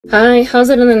Hi,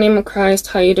 how's it in the name of Christ?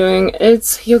 How you doing?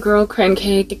 It's your girl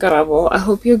Crancake Karabo. I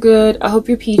hope you're good. I hope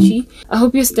you're peachy. I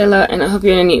hope you're Stella, and I hope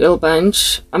you're in a neat little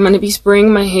bunch. I'm gonna be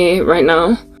spraying my hair right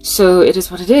now, so it is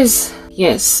what it is.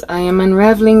 Yes, I am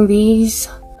unraveling these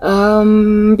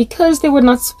because they were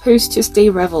not supposed to stay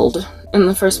raveled in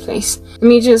the first place. Let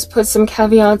me just put some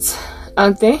caveats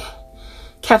out there.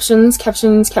 Captions,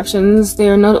 they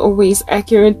are not always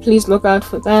accurate. Please look out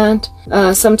for that.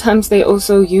 Sometimes they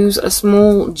also use a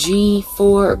small G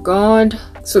for God,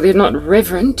 so they're not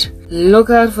reverent. Look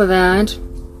out for that.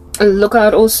 Look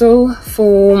out also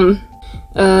for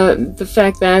the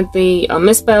fact that they are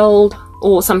misspelled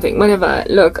or something, whatever.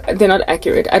 Look, they're not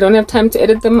accurate. I don't have time to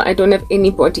edit them. I don't have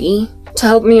anybody to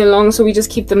help me along, so we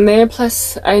just keep them there.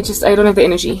 Plus, I don't have the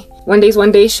energy. One day's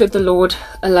one day, should the Lord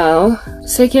allow.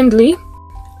 Secondly,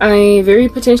 I very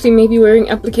potentially may be wearing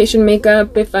application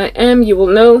makeup. If I am, you will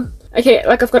know. Okay,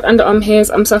 like I've got underarm hairs,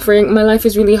 I'm suffering. My life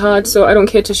is really hard, so I don't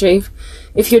care to shave.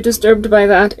 If you're disturbed by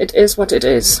that, it is what it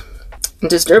is.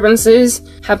 Disturbances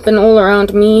happen all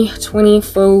around me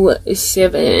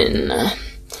 24/7.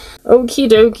 Okie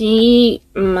dokie,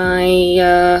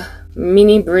 my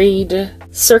mini braid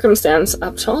circumstance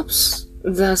up tops.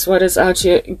 That's what it's out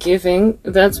here giving.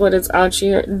 That's what it's out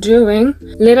here doing.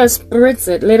 Let us spritz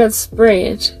it. Let us spray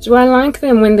it. Do I like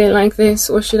them when they're like this,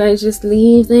 or should I just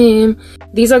leave them?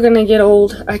 These are gonna get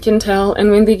old, I can tell. And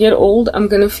when they get old, I'm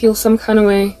gonna feel some kind of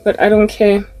way. But I don't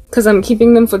care, because I'm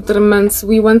keeping them for 3 months.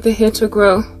 We want the hair to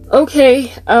grow.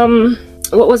 Okay,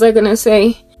 what was I gonna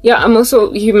say? Yeah, I'm also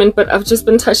human, but I've just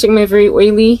been touching my very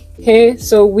oily hair.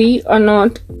 So we are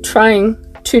not trying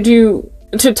to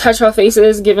touch our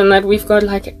faces, given that we've got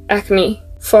like acne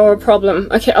for a problem.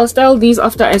 Okay, I'll style these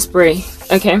after I spray.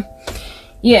 Okay,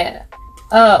 yeah.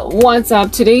 What's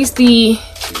up? Today's the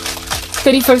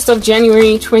 31st of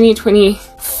January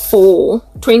 2024.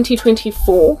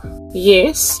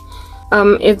 Yes.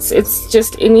 It's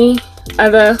just any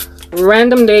other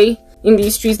random day in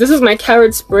these streets. This is my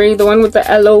carrot spray, the one with the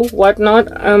aloe whatnot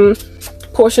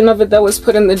portion of it that was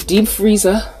put in the deep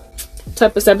freezer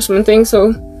type establishment thing,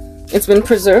 so it's been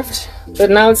preserved, but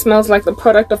now it smells like the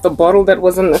product of the bottle that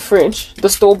was in the fridge, the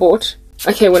store-bought.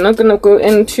 Okay, we're not gonna go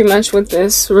in too much with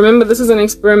this. Remember, this is an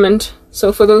experiment,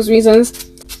 so for those reasons,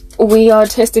 we are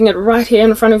testing it right here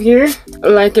in front of you,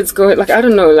 like it's going, like, I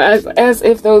don't know, as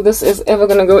if though this is ever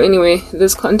gonna go anyway,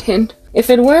 this content. If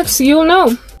it works, you'll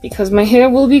know, because my hair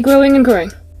will be growing and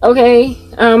growing. Okay,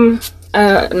 no,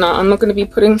 I'm not gonna be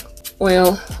putting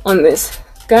oil on this,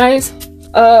 guys.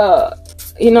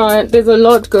 You know, there's a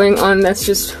lot going on that's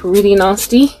just really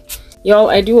nasty. Y'all,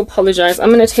 I do apologize. I'm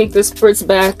gonna take this spritz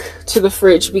back to the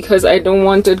fridge because I don't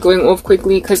want it going off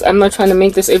quickly, because I'm not trying to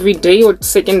make this every day or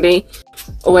second day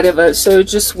or whatever. So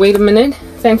just wait a minute.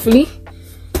 Thankfully,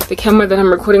 the camera that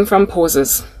I'm recording from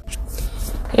pauses.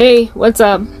 Hey, what's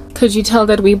up? Could you tell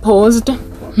that we paused?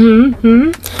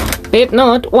 Bet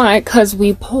not. Why? Because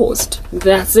we paused.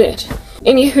 That's it.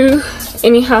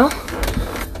 Anyhow.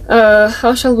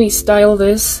 How shall we style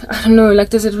this? I don't know, like,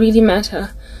 does it really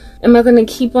matter? Am I gonna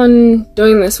keep on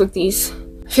doing this with these?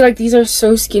 I feel like these are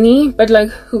so skinny, but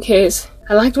like, who cares?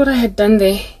 I liked what I had done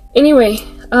there. Anyway,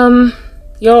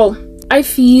 y'all, I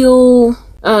feel,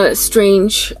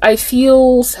 strange. I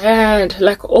feel sad,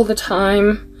 like, all the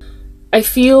time. I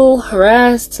feel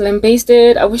harassed,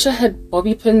 lambasted. I wish I had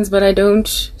bobby pins, but I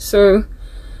don't. So,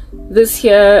 this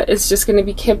here is just gonna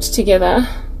be kept together.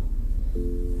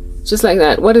 Just like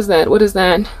that. What is that? What is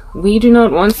that? We do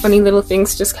not want funny little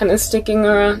things just kind of sticking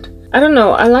around. I don't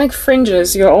know. I like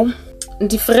fringes, y'all.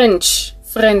 The French.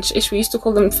 We used to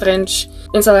call them French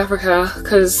in South Africa,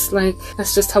 because, like,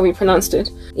 that's just how we pronounced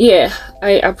it. Yeah,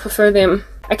 I prefer them.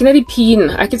 I can already peen.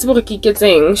 I can say,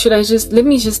 should I just, let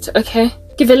me just, okay.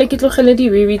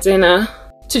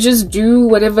 To just do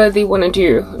whatever they want to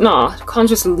do. Nah, can't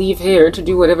just leave hair to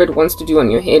do whatever it wants to do on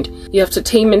your head. You have to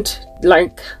tame it,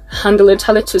 like, handle it,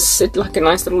 tell it to sit like a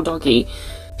nice little doggy.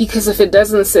 Because if it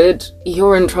doesn't sit,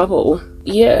 you're in trouble.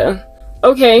 Yeah.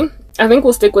 Okay, I think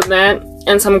we'll stick with that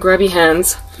and some grabby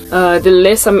hands. The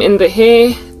less I'm in the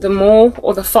hair, the more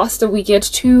or the faster we get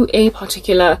to a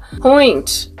particular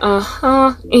point.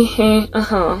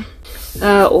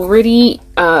 Already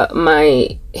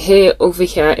my hair over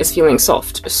here is feeling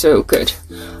soft, so good.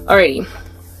 Alrighty.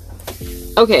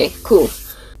 Okay, cool.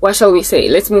 What shall we say?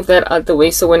 Let's move that out the way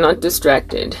so we're not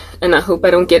distracted. And I hope I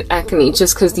don't get acne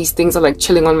just because these things are like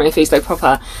chilling on my face like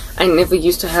proper. I never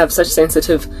used to have such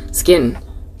sensitive skin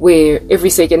where every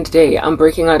second day I'm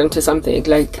breaking out into something.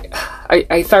 Like,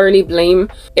 I thoroughly blame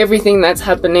everything that's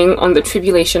happening on the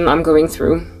tribulation I'm going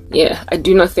through. Yeah, I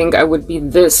do not think I would be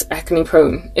this acne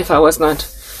prone if I was not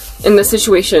in the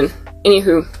situation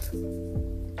Anywho,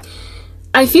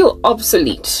 I feel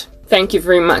obsolete. Thank you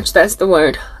very much. That's the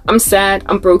word. I'm sad,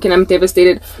 I'm broken, I'm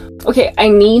devastated. Okay, I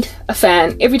need a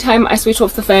fan. Every time I switch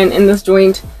off the fan in this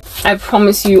joint, I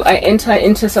promise you, I enter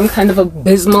into some kind of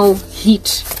abysmal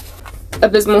heat,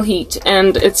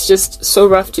 and it's just so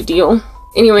rough to deal.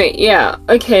 Anyway, yeah,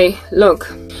 okay,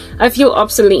 look, I feel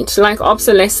obsolete, like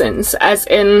obsolescence, as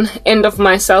in end of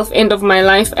myself, end of my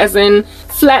life, as in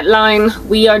flatline,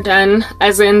 we are done,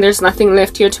 as in there's nothing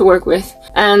left here to work with.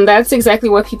 And that's exactly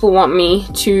what people want me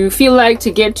to feel like,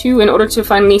 to get to, in order to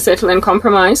finally settle and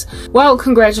compromise. Well,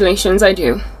 congratulations, I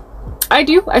do.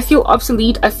 I feel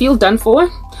obsolete, I feel done for.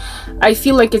 I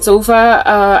feel like it's over.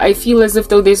 I feel as if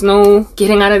though there's no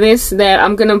getting out of this, that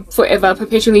I'm gonna forever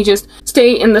perpetually just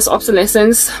stay in this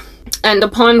obsolescence, and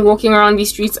upon walking around these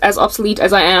streets as obsolete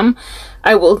as I am,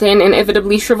 I will then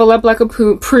inevitably shrivel up like a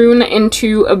prune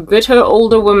into a bitter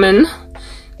older woman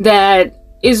that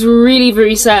is really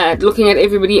very sad looking at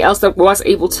everybody else that was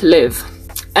able to live.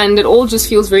 And it all just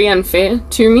feels very unfair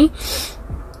to me.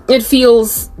 It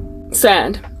feels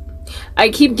sad. I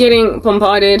keep getting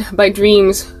bombarded by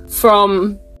dreams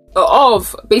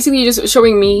of basically just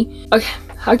showing me, okay,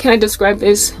 how can I describe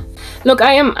this? Look,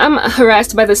 I'm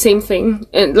harassed by the same thing,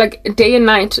 and like day and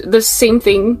night the same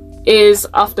thing is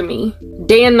after me.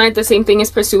 Day and night the same thing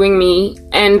is pursuing me,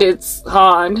 and it's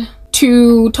hard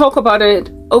to talk about it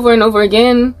over and over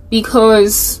again,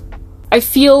 because I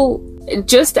feel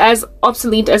just as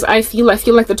obsolete as I feel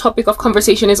like the topic of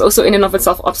conversation is also in and of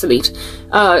itself obsolete.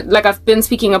 Like I've been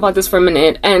speaking about this for a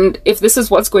minute, and if this is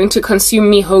what's going to consume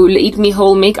me whole, eat me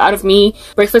whole, make out of me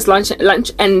breakfast, lunch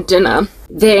and dinner,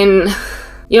 then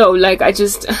yo, like I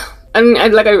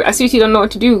seriously don't know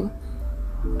what to do.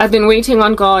 I've been waiting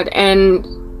on God, and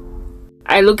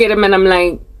I look at him and I'm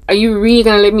like, are you really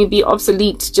gonna let me be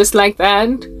obsolete just like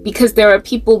that? Because there are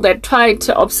people that tried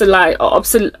to obsolete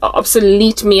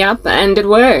me up, and it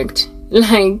worked.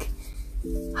 Like,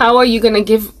 how are you gonna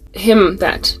give him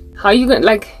that? How are you gonna,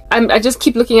 like, I just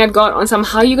keep looking at God on some,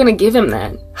 how are you gonna give him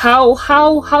that?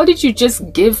 How did you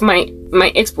just give my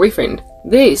ex-boyfriend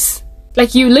this?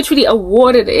 Like, you literally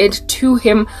awarded it to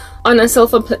him on a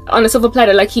silver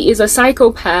platter, like he is a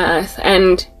psychopath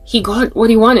and he got what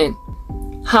he wanted.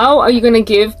 How are you gonna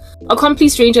give a complete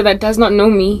stranger that does not know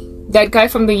me, that guy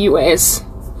from the US,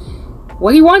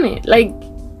 what he wanted? Like,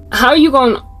 how are you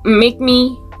gonna make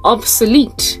me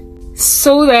obsolete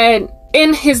so that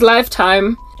in his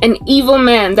lifetime an evil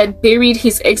man that buried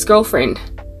his ex-girlfriend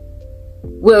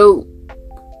will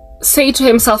say to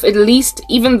himself, at least,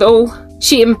 even though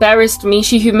she embarrassed me,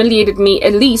 she humiliated me,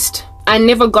 at least I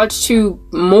never got to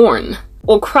mourn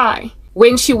or cry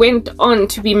when she went on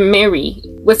to be married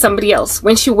with somebody else,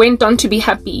 when she went on to be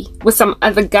happy with some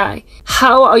other guy.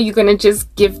 How are you gonna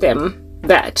just give them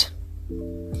that?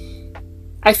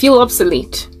 I feel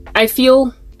obsolete. I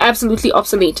feel absolutely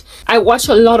obsolete. I watch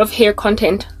a lot of hair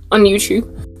content on YouTube.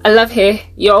 I love hair.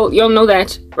 Y'all know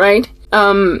that, right?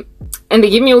 And they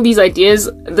give me all these ideas.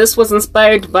 This was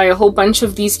inspired by a whole bunch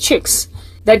of these chicks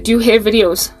that do hair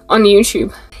videos on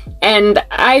YouTube. And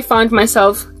I found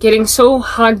myself getting so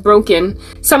heartbroken.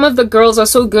 Some of the girls are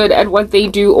so good at what they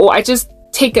do, or I just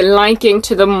take a liking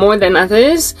to them more than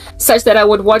others, such that I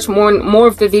would watch more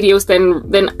of the videos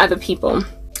than other people.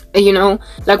 You know,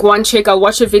 like one chick, I'll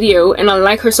watch a video and I'll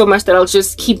like her so much that I'll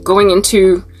just keep going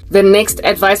into the next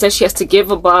advice that she has to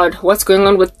give about what's going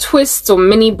on with twists or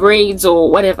mini braids or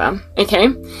whatever, okay?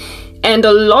 And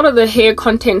a lot of the hair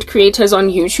content creators on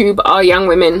YouTube are young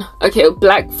women, okay?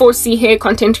 Black 4C hair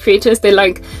content creators, they're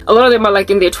like, a lot of them are like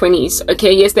in their 20s,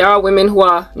 okay? Yes, there are women who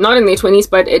are not in their 20s,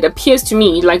 but it appears to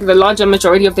me like the larger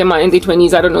majority of them are in their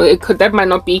 20s. I don't know, that might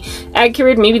not be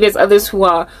accurate. Maybe there's others who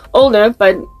are older,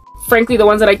 but frankly, the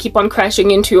ones that I keep on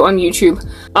crashing into on YouTube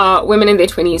are women in their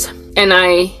 20s. And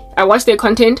I watch their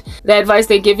content. The advice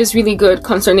they give is really good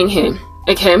concerning hair,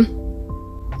 okay?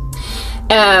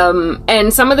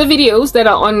 And some of the videos that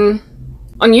are on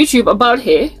YouTube about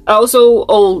hair are also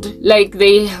old,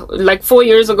 like 4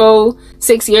 years ago,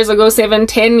 6 years ago, 7,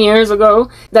 10 years ago,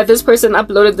 that this person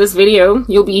uploaded this video.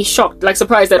 You'll be shocked, like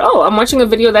surprised that, oh, I'm watching a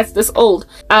video that's this old.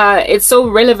 It's so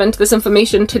relevant, this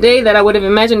information today, that I would have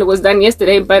imagined it was done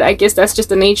yesterday, but I guess that's just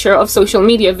the nature of social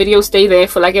media. Videos stay there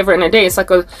for like ever and a day. It's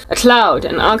like a cloud,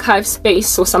 an archive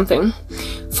space or something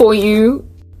for you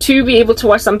to be able to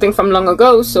watch something from long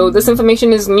ago. So this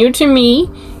information is new to me,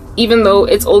 even though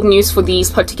it's old news for these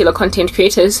particular content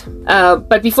creators.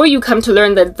 But before you come to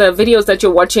learn that the videos that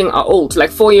you're watching are old,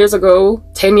 like 4 years ago,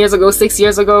 10 years ago, 6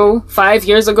 years ago, 5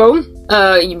 years ago,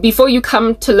 before you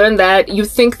come to learn that, you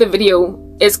think the video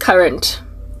is current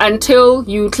until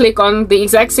you click on the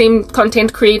exact same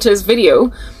content creator's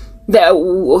video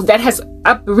that has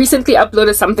recently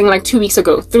uploaded something like 2 weeks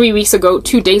ago, 3 weeks ago,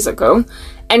 2 days ago,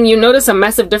 and you notice a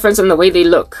massive difference in the way they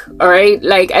look, all right?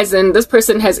 Like, as in, this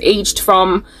person has aged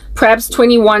from perhaps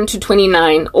 21 to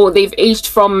 29, or they've aged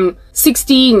from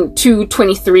 16 to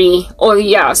 23, or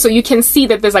yeah, so you can see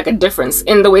that there's like a difference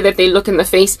in the way that they look in the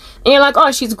face, and you're like,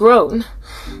 oh, she's grown.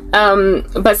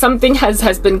 But something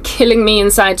has been killing me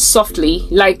inside softly.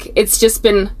 Like, it's just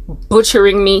been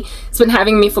butchering me. It's been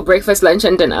having me for breakfast, lunch,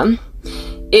 and dinner.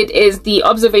 It is the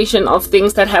observation of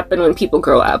things that happen when people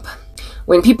grow up.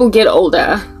 When people get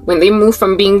older, when they move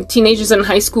from being teenagers in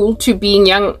high school to being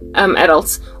young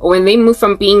adults, or when they move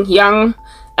from being young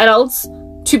adults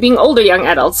to being older young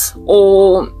adults,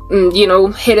 or you know,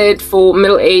 headed for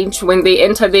middle age, when they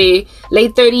enter their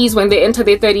late 30s, when they enter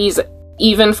their 30s,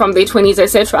 even from their 20s,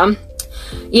 etc.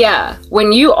 Yeah,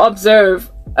 when you observe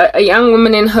a young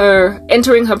woman in her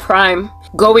entering her prime,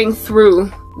 going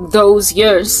through those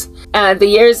years, the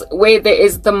years where there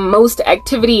is the most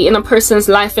activity in a person's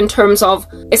life in terms of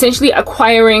essentially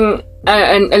acquiring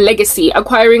a legacy,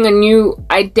 acquiring a new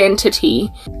identity,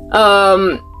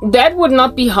 that would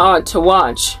not be hard to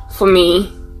watch for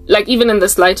me, like even in the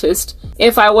slightest,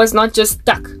 if I was not just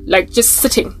stuck, like just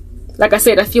sitting. Like I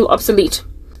said, I feel obsolete.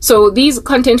 So these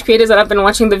content creators that I've been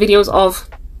watching the videos of,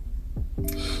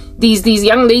 these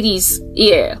young ladies,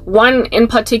 yeah, one in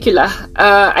particular,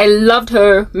 I loved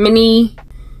her mini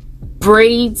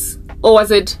braids, or was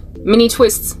it mini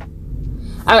twists?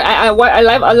 I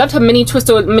loved her mini twist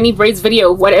or mini braids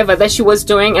video, whatever that she was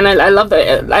doing, and I loved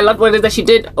what it is that she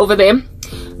did over there,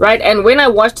 right? And when I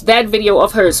watched that video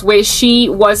of hers where she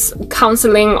was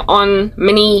counseling on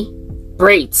mini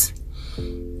braids,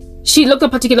 she looked a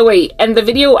particular way, and the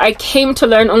video I came to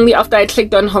learn only after I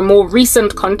clicked on her more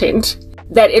recent content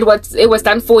that it was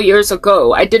done 4 years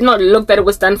ago. I did not look that it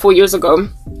was done 4 years ago.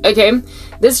 Okay,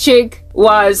 this chick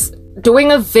was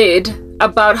doing a vid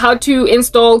about how to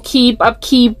install,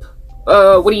 upkeep,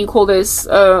 what do you call this,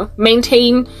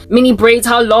 maintain mini braids,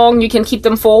 how long you can keep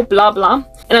them for, blah blah.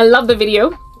 And I love the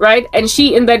video, right? And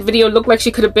she in that video looked like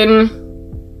she could have been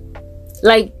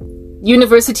like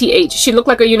university age. She looked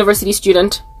like a university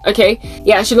student. Okay,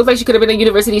 yeah, she looked like she could have been a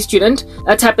university student,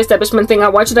 a type establishment thing. I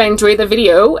watched it, I enjoyed the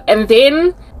video, and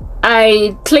then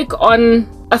I click on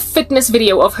a fitness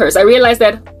video of hers. I realized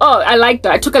that, oh, I liked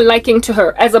her. I took a liking to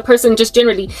her as a person just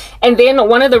generally. And then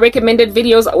one of the recommended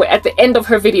videos at the end of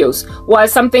her videos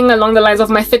was something along the lines of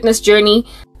my fitness journey.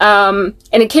 And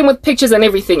it came with pictures and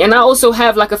everything. And I also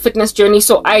have like a fitness journey.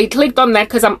 So I clicked on that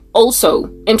because I'm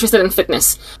also interested in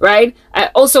fitness, right? I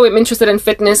also am interested in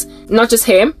fitness, not just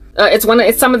hair. It's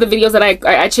some of the videos that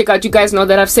I check out. You guys know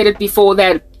that I've said it before,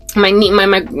 that my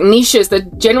niches, the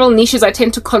general niches I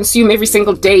tend to consume every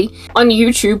single day on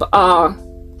YouTube are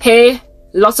hair,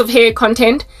 lots of hair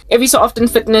content, every so often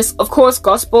fitness, of course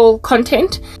gospel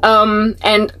content,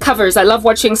 and covers. I love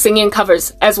watching singing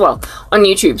covers as well on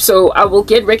YouTube, so I will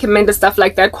get recommended stuff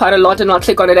like that quite a lot, and I'll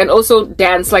click on it. And also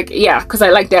dance, like, yeah, because I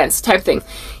like dance type thing.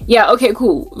 Yeah, okay,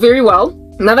 cool, very well.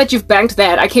 Now that you've banked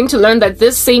that, I came to learn that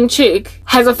this same chick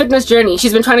has a fitness journey.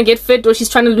 She's been trying to get fit, or she's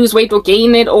trying to lose weight or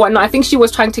gain it, or no, I think she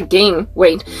was trying to gain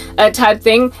weight type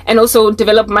thing, and also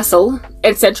develop muscle,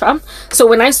 etc. So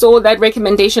when I saw that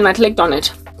recommendation, I clicked on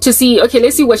it to see, okay,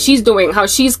 let's see what she's doing, how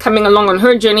she's coming along on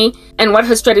her journey, and what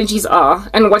her strategies are,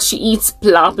 and what she eats,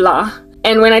 blah blah.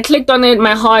 And when I clicked on it,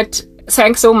 my heart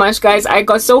sank so much, guys. I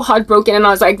got so heartbroken, and I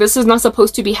was like, this is not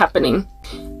supposed to be happening.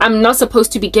 I'm not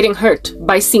supposed to be getting hurt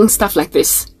by seeing stuff like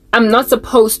this. I'm not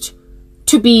supposed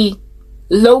to be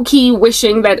low-key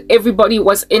wishing that everybody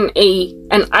was in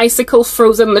an icicle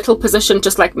frozen little position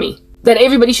just like me. That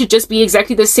everybody should just be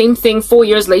exactly the same thing 4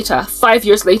 years later, 5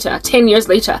 years later, 10 years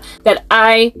later that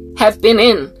I have been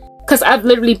in. Because I've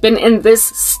literally been in this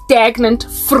stagnant,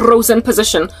 frozen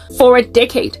position for a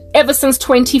decade, ever since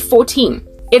 2014.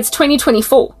 It's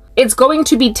 2024. It's going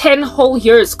to be 10 whole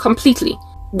years completely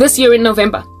this year in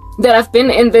November that I've been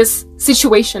in this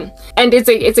situation, and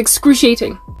it's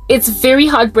excruciating. It's very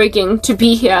heartbreaking to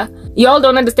be here. Y'all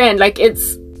don't understand. Like,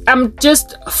 I'm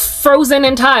just frozen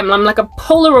in time. I'm like a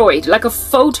Polaroid, like a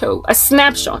photo, a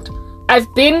snapshot.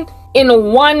 I've been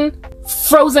in one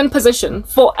frozen position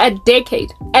for a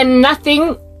decade, and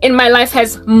nothing in my life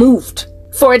has moved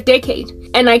for a decade.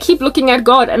 And I keep looking at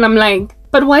God, and I'm like,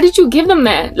 but why did you give them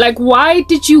that? Like, why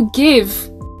did you give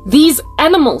these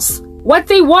animals what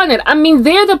they wanted? I mean,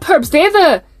 they're the perps.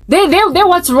 They're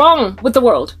what's wrong with the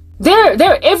world.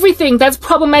 They're everything that's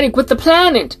problematic with the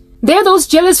planet. They're those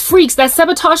jealous freaks that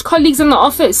sabotage colleagues in the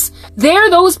office. They're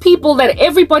those people that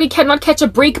everybody cannot catch a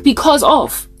break because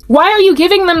of. Why are you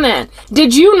giving them that?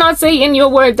 Did you not say in your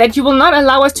word that you will not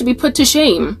allow us to be put to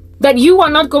shame? that you are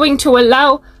not going to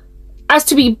allow us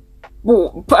to be,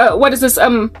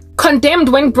 condemned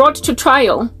when brought to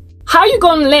trial. How you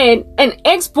gonna let an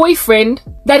ex-boyfriend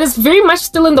that is very much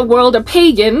still in the world, a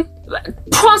pagan,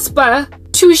 prosper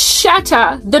to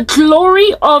shatter the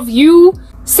glory of you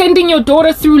sending your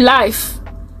daughter through life,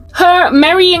 her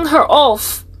marrying her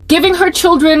off, giving her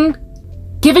children,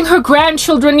 giving her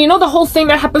grandchildren, you know, the whole thing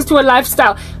that happens to a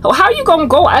lifestyle. How you gonna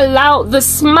go allow the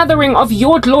smothering of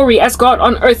your glory as God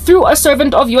on earth through a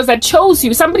servant of yours that chose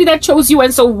you, somebody that chose you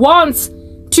and so wants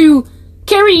to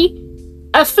carry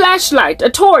a flashlight, a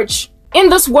torch in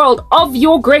this world of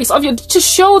your grace, to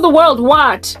show the world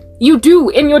what you do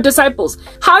in your disciples?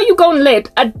 How you gonna let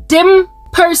a dim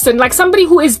person, like somebody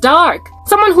who is dark,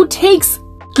 someone who takes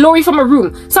glory from a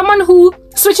room, someone who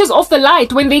switches off the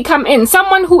light when they come in,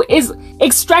 someone who is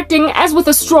extracting, as with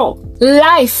a straw,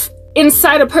 life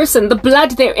inside a person, the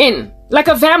blood they're in, like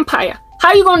a vampire?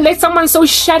 How you gonna let someone so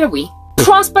shadowy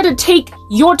prosper to take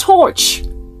your torch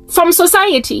from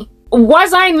society?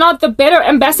 Was I not the better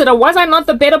ambassador? Was I not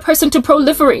the better person to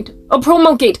proliferate or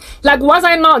promulgate? Like, was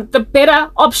I not the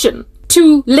better option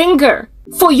to linger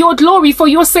for your glory, for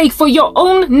your sake, for your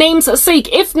own name's sake?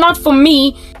 If not for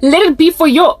me, let it be for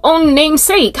your own name's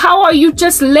sake. How are you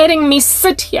just letting me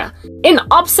sit here in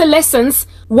obsolescence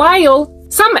while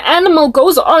some animal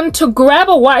goes on to grab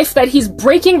a wife that he's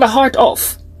breaking the heart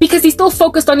of because he's still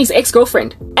focused on his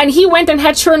ex-girlfriend, and he went and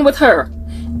had children with her,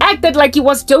 acted like he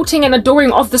was doting and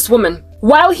adoring of this woman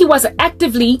while he was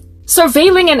actively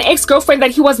surveilling an ex-girlfriend that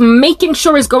he was making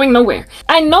sure is going nowhere?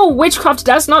 I know witchcraft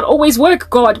does not always work,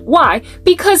 God. Why?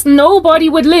 Because nobody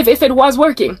would live if it was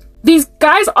working. These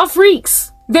guys are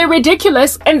freaks. They're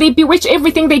ridiculous and they bewitch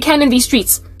everything they can in these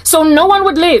streets. So no one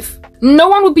would live. No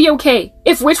one would be okay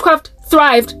if witchcraft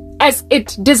thrived as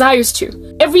it desires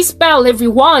to. Every spell, every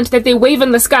wand that they wave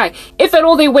in the sky, if at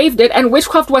all they waved it and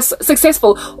witchcraft was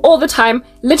successful all the time,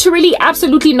 literally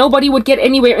absolutely nobody would get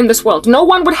anywhere in this world. No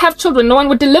one would have children. No one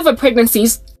would deliver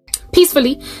pregnancies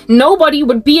peacefully. Nobody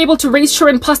would be able to raise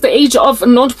children past the age of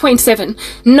 0.7.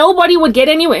 Nobody would get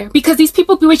anywhere because these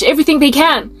people bewitch everything they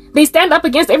can. They stand up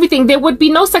against everything. There would be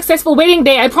no successful wedding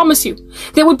day, I promise you.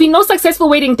 There would be no successful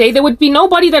wedding day. There would be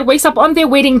nobody that wakes up on their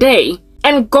wedding day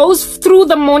and goes through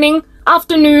the morning,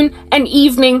 afternoon, and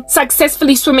evening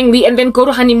successfully, swimmingly, and then go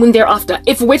to honeymoon thereafter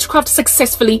if witchcraft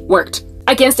successfully worked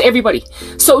against everybody.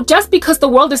 So just because the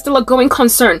world is still a going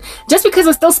concern, just because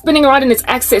it's still spinning around in its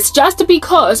axis, just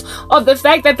because of the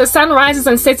fact that the sun rises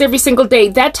and sets every single day,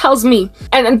 that tells me,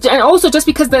 and also just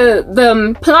because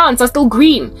the plants are still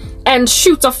green and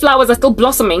shoots of flowers are still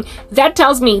blossoming, that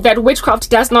tells me that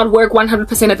witchcraft does not work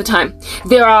 100% of the time.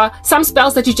 There are some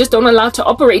spells that you just don't allow to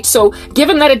operate. So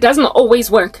given that it doesn't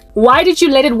always work, why did you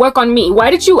let it work on me?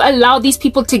 Why did you allow these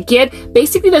people to get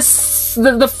basically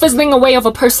the fizzling away of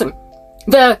a person,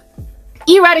 the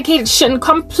eradication,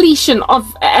 completion of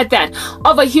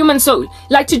a human soul?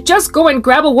 Like, to just go and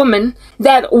grab a woman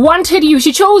that wanted you,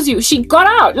 she chose you, she got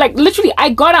out. Like, literally, I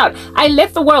got out. I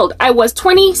left the world. I was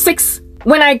 26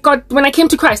 when I came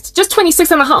to Christ, just 26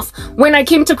 and a half when I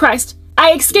came to Christ.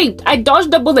 I escaped. I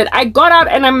dodged a bullet. I got out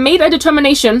and I made a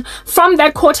determination from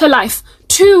that quarter life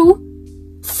to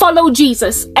follow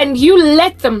Jesus, and you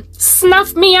let them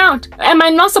snuff me out. Am I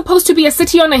not supposed to be a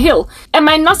city on a hill? Am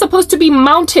I not supposed to be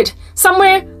mounted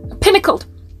somewhere pinnacled,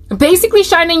 basically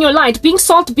shining your light, being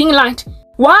salt, being light?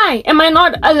 Why am I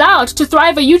not allowed to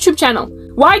thrive a YouTube channel?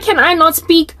 Why can I not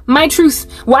speak my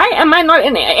truth? Why am I not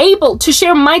able to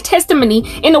share my testimony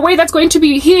in a way that's going to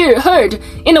be heard,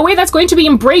 in a way that's going to be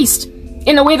embraced,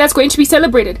 in a way that's going to be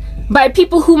celebrated by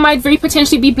people who might very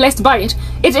potentially be blessed by it?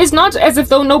 It is not as if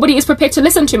though nobody is prepared to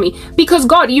listen to me, because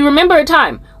God, you remember a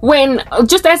time when,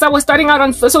 just as I was starting out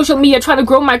on social media trying to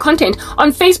grow my content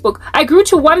on Facebook, I grew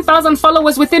to 1,000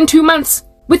 followers within 2 months.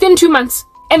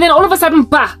 And then all of a sudden,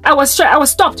 I was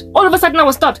stopped. All of a sudden I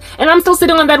was stopped. And I'm still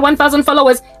sitting on that 1,000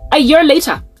 followers a year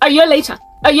later.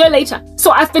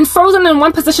 So I've been frozen in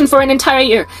one position for an entire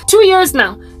year. 2 years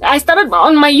now. I started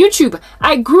on my YouTube.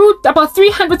 I grew about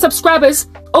 300 subscribers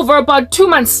over about 2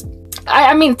 months.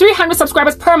 I mean 300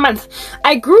 subscribers per month.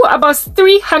 I grew about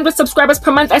 300 subscribers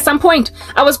per month at some point.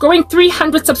 I was growing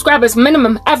 300 subscribers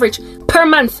minimum average per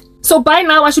month. So by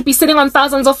now I should be sitting on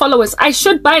thousands of followers. I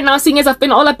should by now, seeing as I've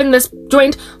been all up in this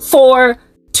joint for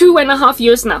 2.5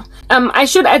 years now. I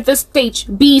should at this stage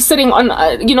be sitting on,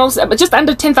 just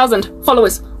under 10,000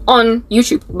 followers on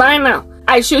YouTube. By now,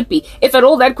 I should be, if at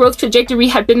all that growth trajectory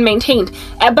had been maintained.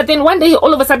 But then one day,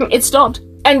 all of a sudden, it stopped.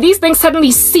 And these things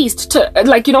suddenly ceased to,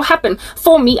 happen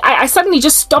for me. I suddenly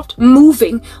just stopped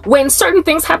moving when certain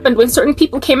things happened, when certain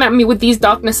people came at me with these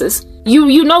darknesses.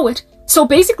 You know it. So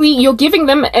basically, you're giving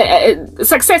them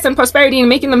success and prosperity and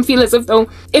making them feel as if though,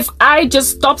 if I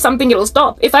just stop something, it'll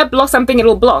stop. If I block something,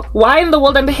 it'll block. Why in the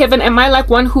world under heaven am I like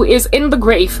one who is in the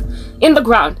grave, in the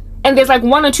ground, and there's like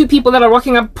 1 or 2 people that are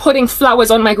walking up putting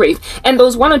flowers on my grave, and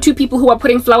those 1 or 2 people who are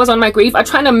putting flowers on my grave are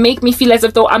trying to make me feel as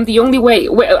if though I'm the only way,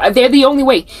 they're the only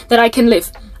way that I can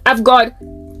live. I've got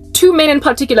 2 men in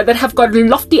particular that have got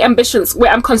lofty ambitions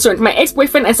where I'm concerned. My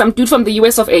ex-boyfriend and some dude from the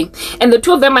US of A. And the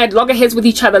 2 of them are at loggerheads with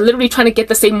each other, literally trying to get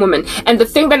the same woman. And the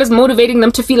thing that is motivating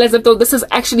them to feel as if though this is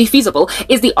actually feasible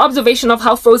is the observation of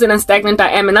how frozen and stagnant I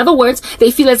am. In other words, they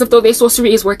feel as if though their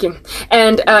sorcery is working.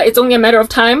 And it's only a matter of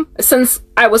time since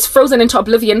I was frozen into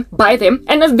oblivion by them.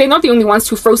 And they're not the only ones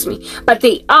who froze me, but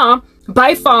they are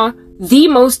by far the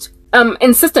most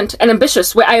insistent and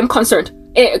ambitious where I am concerned.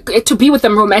 To be with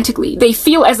them romantically. They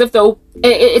feel as if though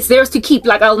it's theirs to keep.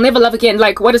 Like, I'll never love again.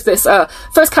 Like, what is this?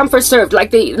 First come, first served.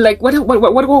 Like, they, like, what do I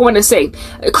want to say?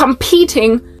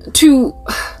 Competing to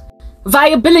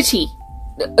viability.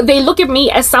 They look at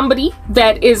me as somebody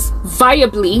that is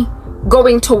viably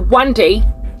going to one day,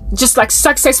 just like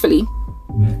successfully,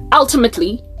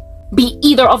 ultimately, be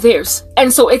either of theirs.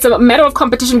 And so it's a matter of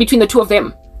competition between the 2 of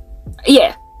them.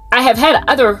 Yeah, I have had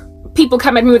other people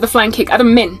come at me with a flying kick, other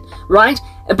men, right?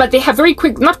 But they have very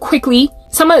quick, not quickly,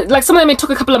 some of them it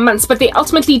took a couple of months, but they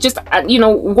ultimately just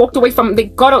walked away from,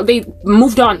 they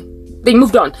moved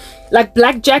on like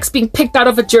blackjacks being picked out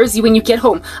of a jersey when you get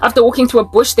home after walking through a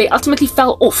bush. They ultimately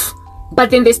fell off. But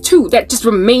then there's 2 that just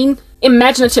remain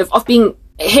imaginative of being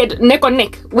neck on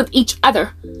neck with each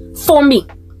other for me,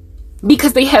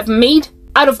 because they have made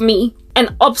out of me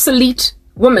an obsolete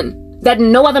woman that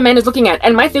no other man is looking at.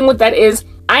 And my thing with that is,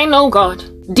 I know God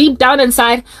deep down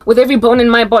inside with every bone in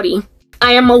my body.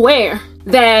 I am aware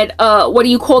that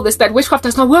that witchcraft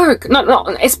does not work,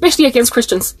 not especially against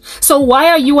Christians. So why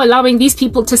are you allowing these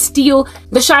people to steal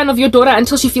the shine of your daughter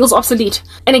until she feels obsolete?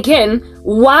 And again,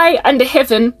 why under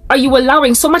heaven are you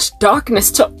allowing so much darkness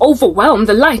to overwhelm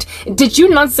the light? Did you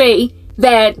not say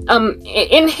that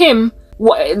in him,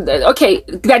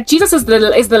 that Jesus is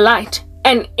the light,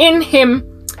 and in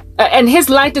him and his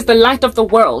light is the light of the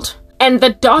world, and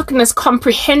the darkness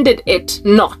comprehended it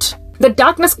not. The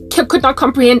darkness could not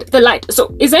comprehend the light.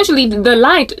 So essentially, the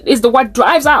light is what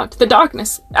drives out the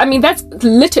darkness. I mean, that's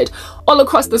littered all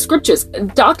across the scriptures.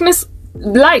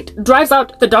 Light drives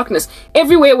out the darkness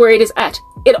everywhere where it is at.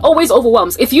 It always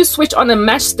overwhelms. If you switch on a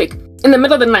matchstick in the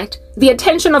middle of the night, the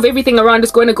attention of everything around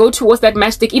is going to go towards that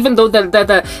matchstick, even though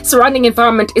the surrounding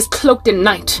environment is cloaked in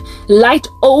night. Light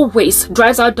always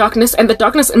drives out darkness, and the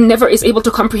darkness never is able to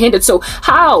comprehend it. So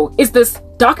how is this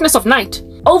darkness of night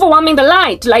overwhelming the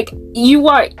light? Like, you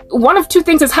are, one of 2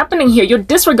 things is happening here. You're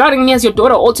disregarding me as your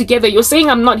daughter altogether. You're saying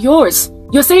I'm not yours.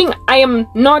 You're saying I am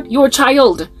not your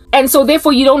child. And so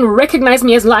therefore you don't recognize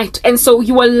me as light. And so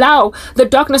you allow the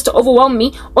darkness to overwhelm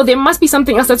me, or there must be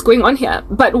something else that's going on here.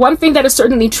 But one thing that is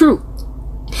certainly true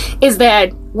is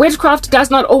that witchcraft does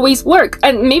not always work.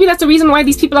 And maybe that's the reason why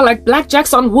these people are like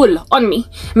blackjacks on wool on me.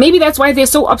 Maybe that's why they're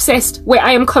so obsessed where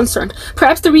I am concerned.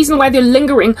 Perhaps the reason why they're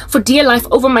lingering for dear life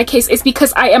over my case is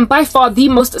because I am by far the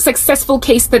most successful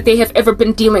case that they have ever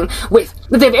been dealing with,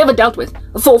 that they've ever dealt with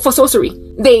for sorcery.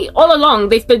 They all along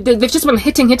they've just been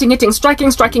hitting,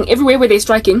 striking everywhere where they're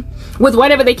striking with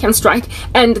whatever they can strike,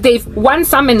 and they've won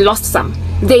some and lost some.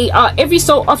 They are every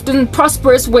so often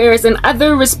prosperous, whereas in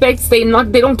other respects they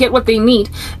don't get what they need.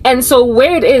 And so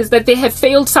where it is that they have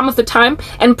failed some of the time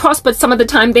and prospered some of the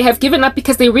time, they have given up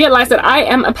because they realize that I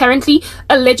am apparently,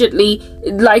 allegedly,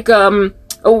 like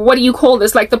what do you call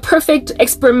this, like the perfect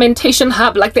experimentation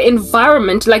hub, like the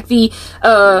environment, like the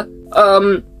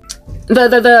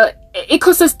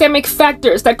ecosystemic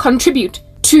factors that contribute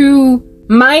to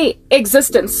my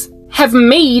existence have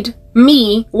made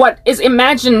me what is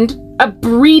imagined a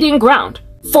breeding ground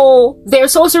for their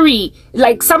sorcery,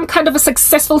 like some kind of a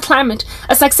successful climate,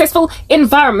 a successful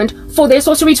environment for their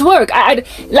sorcery to work.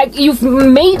 Like, you've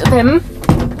made them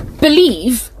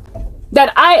believe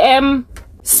that I am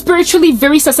spiritually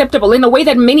very susceptible in a way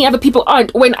that many other people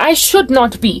aren't, when I should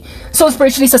not be so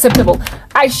spiritually susceptible.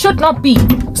 I should not be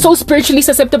so spiritually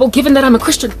susceptible, given that I'm a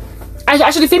Christian.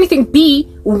 I should, if anything, be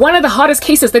one of the hardest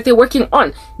cases that they're working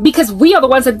on, because we are the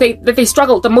ones that they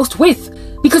struggle the most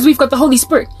with, because we've got the Holy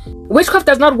Spirit. Witchcraft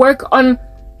does not work on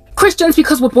Christians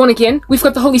because we're born again. We've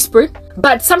got the Holy Spirit.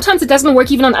 But sometimes it doesn't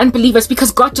work even on unbelievers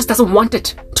because God just doesn't want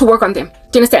it to work on them.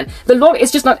 Do you understand? The Lord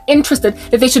is just not interested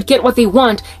that they should get what they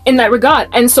want in that regard.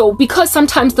 And so because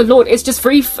sometimes the Lord is just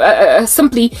very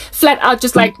simply flat out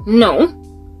just like, no,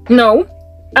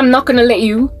 I'm not going to let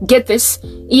you get this.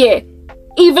 Yeah.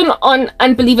 Even on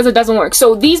unbelievers, it doesn't work.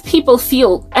 So these people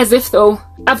feel as if though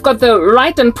I've got the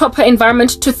right and proper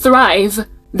environment to thrive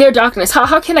their darkness.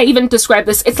 How can I even describe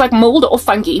this? It's like mold or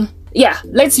fungi. Yeah,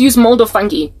 let's use mold or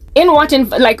fungi.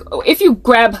 Like if you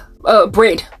grab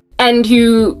bread and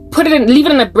you put it in, leave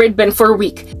it in a bread bin for a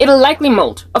week, it'll likely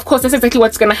mold. Of course, that's exactly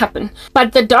what's gonna happen.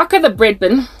 But the darker the bread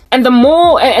bin and the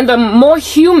more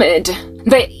humid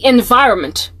the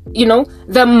environment, you know,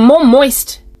 the more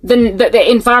moist the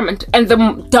environment and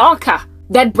the darker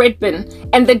that bread bin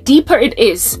and the deeper it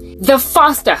is, the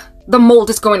faster the mold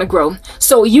is going to grow.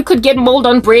 So you could get mold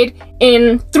on bread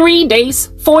in 3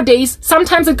 days, 4 days.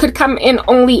 Sometimes it could come in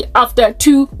only after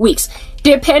 2 weeks,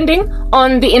 depending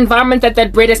on the environment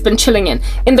that bread has been chilling in.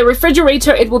 In the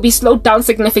refrigerator, it will be slowed down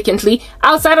significantly.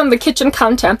 Outside on the kitchen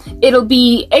counter, it'll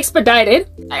be expedited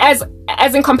as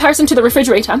in comparison to the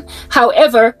refrigerator.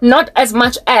 However, not as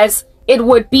much as it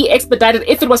would be expedited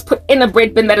if it was put in a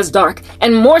bread bin that is dark,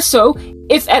 and more so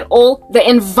if at all the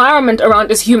environment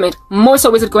around is humid, more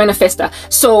so is it going to fester.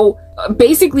 So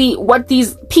basically what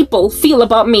these people feel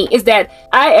about me is that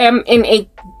I am in a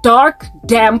dark,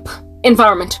 damp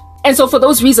environment. And so for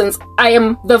those reasons, I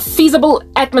am the feasible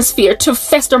atmosphere to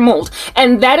fester mold.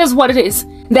 And that is what it is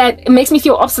that makes me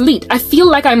feel obsolete. I feel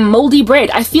like I'm moldy bread.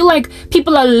 I feel like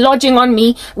people are lodging on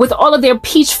me with all of their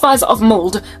peach fuzz of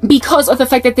mold because of the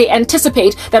fact that they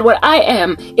anticipate that what I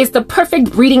am is the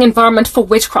perfect breeding environment for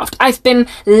witchcraft. I've been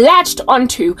latched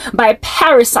onto by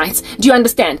parasites, do you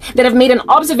understand, that have made an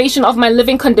observation of my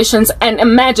living conditions and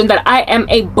imagine that I am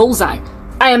a bullseye.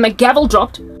 I am a gavel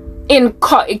dropped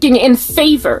in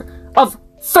favor of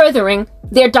furthering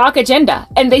their dark agenda,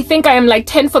 and they think I am like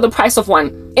 10 for the price of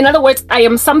 1. In other words, I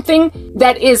am something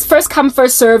that is first come,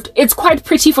 first served. It's quite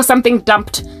pretty for something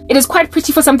dumped. It is quite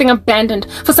pretty for something abandoned,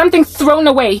 for something thrown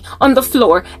away on the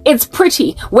floor. It's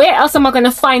pretty. Where else am I going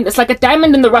to find this? Like a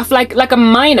diamond in the rough, like a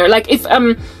miner. Like if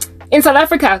in South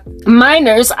Africa,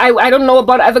 miners, I don't know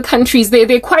about other countries,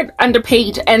 they're quite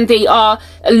underpaid, and they are,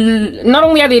 not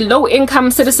only are they low income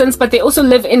citizens, but they also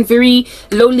live in very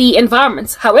lowly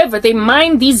environments. However, they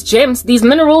mine these gems, these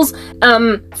minerals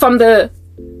from the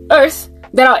earth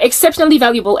that are exceptionally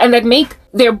valuable and that make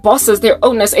their bosses, their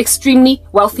owners, extremely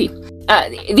wealthy.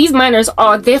 These miners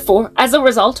are therefore, as a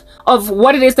result of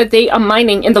what it is that they are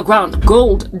mining in the ground,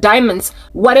 gold, diamonds,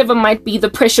 whatever might be the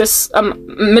precious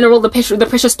mineral, the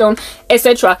precious stone,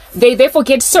 etc. They therefore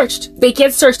get searched. They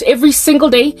get searched every single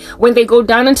day when they go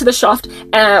down into the shaft.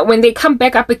 When they come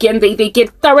back up again, they get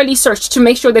thoroughly searched to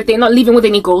make sure that they're not leaving with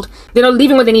any gold. They're not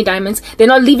leaving with any diamonds. They're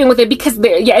not leaving with it because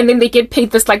and then they get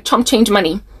paid this like chump change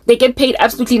money. They get paid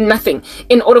absolutely nothing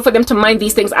in order for them to mine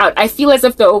these things out. I feel as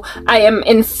if though I am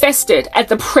infested at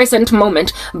the present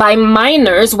moment by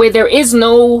miners where there is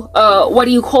no, what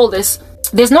do you call this?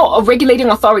 There's no regulating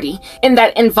authority in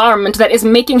that environment that is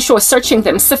making sure, searching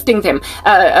them, sifting them,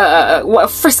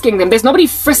 frisking them. There's nobody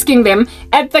frisking them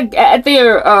at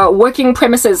their working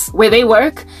premises where they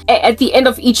work at the end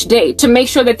of each day to make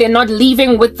sure that they're not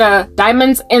leaving with the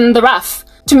diamonds in the rough,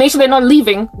 to make sure they're not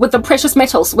leaving with the precious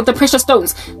metals, with the precious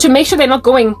stones, to make sure they're not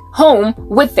going home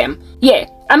with them. Yeah,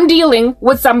 I'm dealing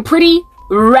with some pretty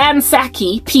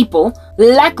ransacky people,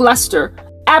 lackluster,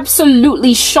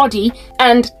 absolutely shoddy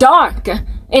and dark,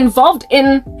 involved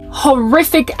in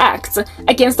horrific acts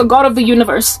against the God of the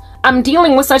universe. I'm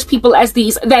dealing with such people as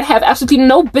these that have absolutely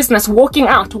no business walking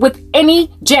out with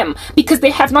any gem because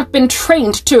they have not been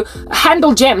trained to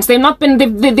handle gems. They've not been,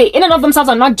 they in and of themselves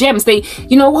are not gems. They,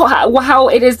 you know how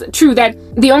it is true that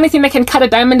the only thing that can cut a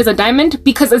diamond is a diamond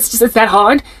because it's that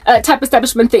hard type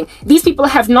establishment thing. These people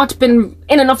have not been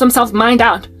in and of themselves mined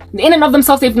out. In and of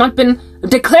themselves, they've not been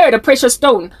declared a precious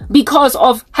stone because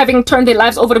of having turned their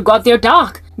lives over to God. They're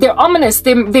dark. They're ominous.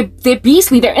 They're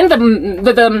beastly. They're in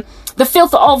the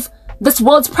filth of this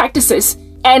world's practices.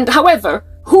 And however,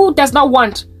 who does not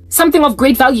want something of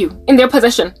great value in their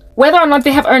possession, whether or not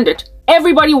they have earned it?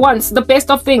 Everybody wants the best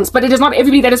of things, but it is not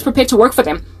everybody that is prepared to work for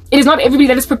them. It is not everybody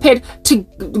that is prepared to,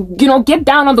 get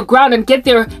down on the ground and get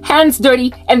their hands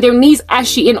dirty and their knees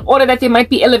ashy in order that they might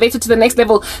be elevated to the next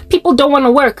level. People don't want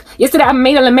to work. Yesterday, I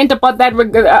made a lament about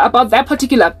that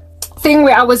particular thing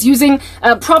where I was using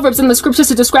proverbs in the scriptures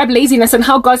to describe laziness and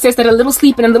how God says that a little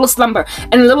sleep and a little slumber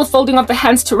and a little folding of the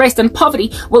hands to rest and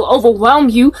poverty will overwhelm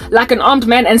you like an armed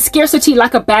man and scarcity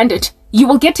like a bandit. You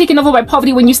will get taken over by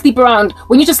poverty when you sleep around,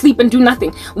 when you just sleep and do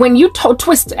nothing. When you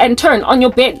twist and turn on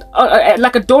your bed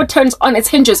like a door turns on its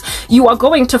hinges, you are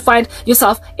going to find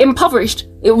yourself impoverished,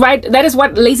 right? That is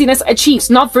what laziness achieves.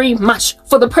 Not very much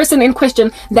for the person in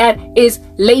question that is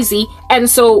lazy. And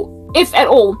so, if at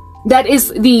all, that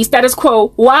is the status quo,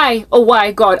 why, oh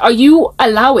why, God, are you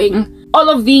allowing all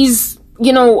of these,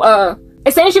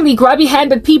 essentially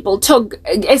grubby-handed people to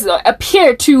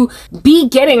appear to be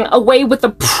getting away with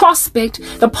the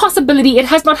possibility, it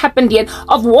has not happened yet,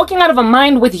 of walking out of a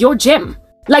mine with your gem.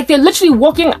 Like, they're literally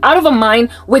walking out of a mine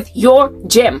with your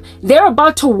gem. They're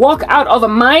about to walk out of a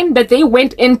mine that they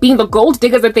went in, being the gold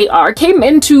diggers that they are, came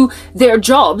into their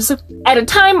jobs at a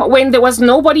time when there was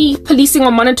nobody policing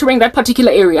or monitoring that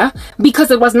particular area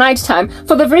because it was nighttime,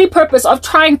 for the very purpose of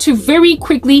trying to very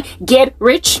quickly get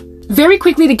rich, very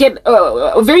quickly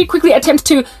attempt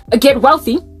to get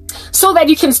wealthy, so that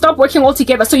you can stop working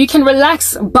altogether, so you can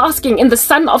relax basking in the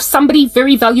sun of somebody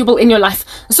very valuable in your life,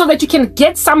 so that you can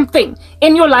get something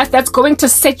in your life that's going to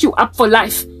set you up for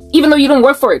life, even though you don't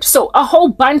work for it. So a whole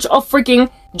bunch of freaking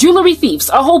jewelry thieves,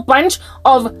 a whole bunch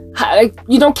of,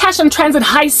 cash and transit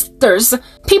heisters,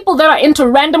 people that are into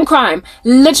random crime,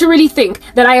 literally think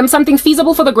that I am something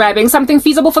feasible for the grabbing, something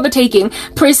feasible for the taking,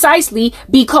 precisely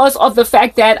because of the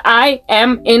fact that I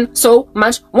am in so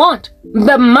much want.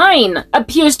 The mine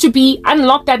appears to be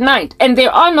unlocked at night, and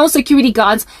there are no security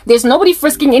guards. There's nobody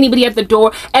frisking anybody at the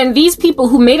door, and these people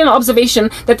who made an observation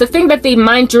that the thing that they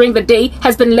mined during the day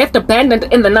has been left abandoned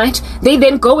in the night, they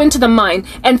then go into the mine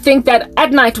and think that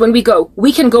at night when we go,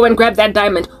 we can go and grab that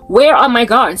diamond. Where are my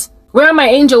guards? Where are my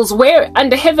angels? Where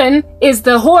under heaven is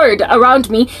the horde around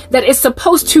me that is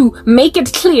supposed to make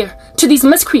it clear to these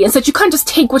miscreants that you can't just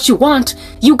take what you want?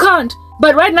 You can't.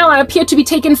 But right now I appear to be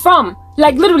taken from.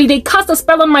 Like, literally, they cast a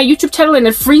spell on my YouTube channel and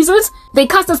it freezes. They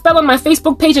cast a spell on my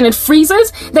Facebook page and it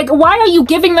freezes. Like, why are you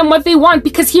giving them what they want?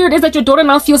 Because here it is that your daughter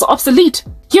now feels obsolete.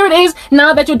 Here it is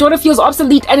now that your daughter feels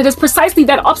obsolete, and it is precisely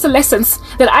that obsolescence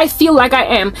that I feel like I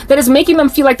am that is making them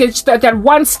feel like they're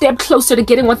one step closer to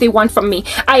getting what they want from me.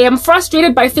 I am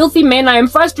frustrated by filthy men. I am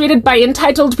frustrated by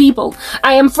entitled people.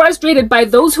 I am frustrated by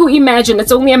those who imagine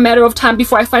it's only a matter of time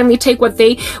before I finally take what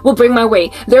they will bring my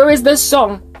way. There is this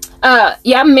song,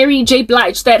 Mary J.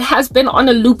 Blige, that has been on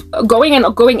a loop, going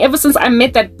and going ever since I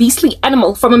met that beastly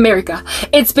animal from America.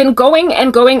 It's been going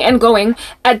and going and going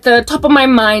at the top of my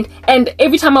mind, and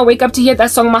every time I wake up to hear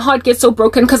that song, my heart gets so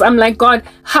broken, because I'm like, God,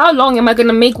 how long am I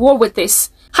gonna make war with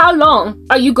this? How long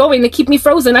are you going to keep me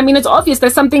frozen? I mean, it's obvious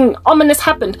that something ominous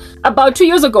happened. About 2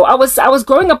 years ago, I was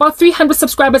growing about 300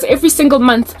 subscribers every single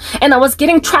month, and I was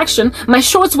getting traction. My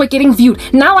shorts were getting viewed.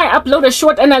 Now I upload a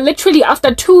short, and I literally,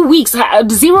 after 2 weeks, had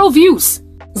 0 views.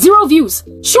 0 views.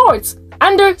 Shorts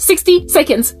under 60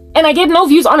 seconds. And I get no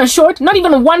views on a short, not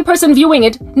even one person viewing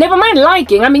it. Never mind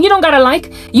liking. I mean, you don't gotta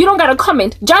like, you don't gotta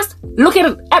comment. Just look at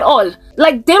it at all.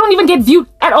 Like, they don't even get viewed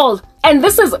at all. And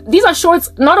these are shorts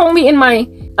not only in my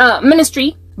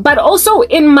ministry, but also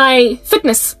in my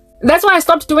fitness. That's why I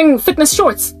stopped doing fitness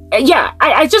shorts.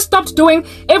 I just stopped doing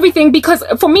everything, because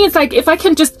for me it's like, if I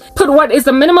can just put what is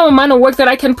the minimum amount of work that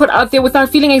I can put out there without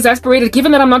feeling exasperated,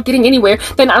 given that I'm not getting anywhere,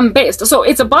 then I'm best. So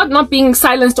it's about not being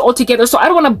silenced altogether. So I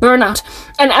don't want to burn out.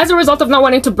 And as a result of not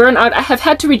wanting to burn out, I have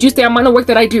had to reduce the amount of work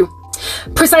that I do.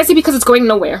 Precisely because it's going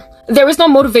nowhere. There is no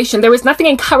motivation. There is nothing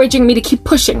encouraging me to keep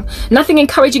pushing. Nothing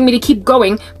encouraging me to keep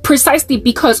going, precisely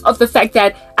because of the fact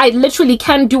that I literally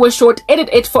can do a short, edit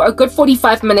it for a good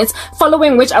 45 minutes,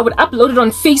 following which I would upload it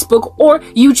on Facebook or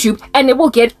YouTube, and it will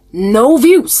get no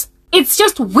views. It's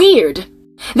just weird.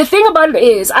 The thing about it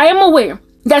is, I am aware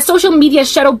that social media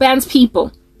shadow bans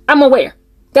people. I'm aware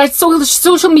that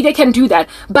social media can do that,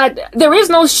 but there is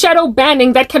no shadow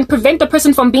banning that can prevent a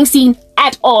person from being seen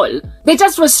at all. They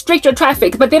just restrict your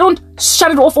traffic, but they don't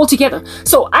shut it off altogether.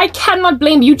 So I cannot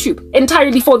blame YouTube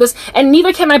entirely for this, and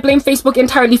neither can I blame Facebook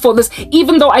entirely for this,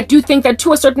 even though I do think that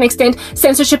to a certain extent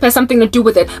censorship has something to do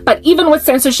with it. But even with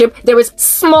censorship, there is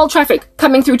small traffic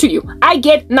coming through to you. I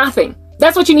get nothing.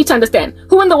 That's what you need to understand.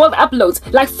 Who in the world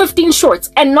uploads like 15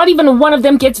 shorts and not even one of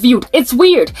them gets viewed? It's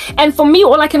weird. And for me,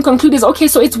 all I can conclude is, okay,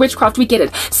 so it's witchcraft. We get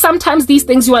it. Sometimes these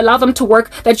things, you allow them to work,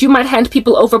 that you might hand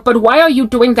people over. But why are you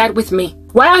doing that with me?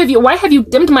 Why have you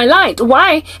dimmed my light?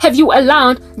 Why have you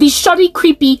allowed these shoddy,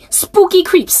 creepy, spooky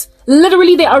creeps?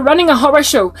 Literally, they are running a horror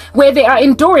show where they are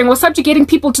enduring or subjugating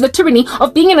people to the tyranny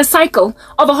of being in a cycle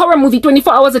of a horror movie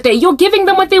 24 hours a day. You're giving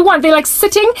them what they want. They're like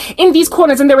sitting in these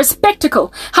corners and they're a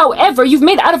spectacle. However, you've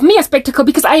made out of me a spectacle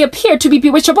because I appear to be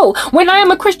bewitchable when I am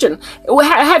a Christian.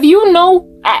 Have you no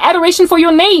adoration for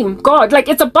your name, God? Like,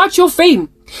 it's about your fame.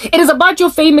 It is about your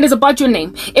fame. It is about your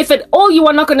name. If at all you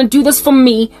are not going to do this for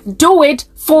me, do it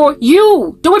for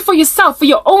you. Do it for yourself, for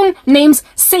your own name's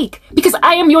sake, because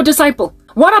I am your disciple.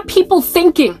 What are people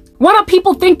thinking? What are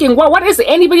people thinking? What is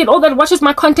anybody at all that watches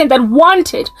my content that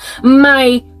wanted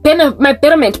my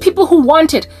betterment? People who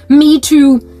wanted me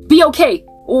to be okay.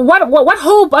 What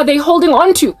hope are they holding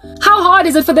on to? How hard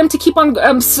is it for them to keep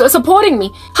on supporting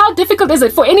me? How difficult is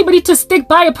it for anybody to stick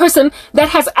by a person that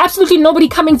has absolutely nobody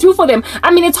coming through for them?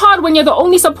 I mean, it's hard when you're the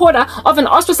only supporter of an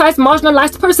ostracized,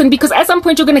 marginalized person, because at some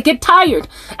point you're going to get tired.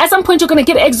 At some point you're going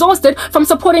to get exhausted from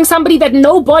supporting somebody that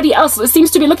nobody else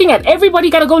seems to be looking at. Everybody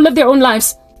got to go live their own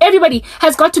lives. Everybody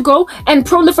has got to go and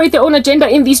proliferate their own agenda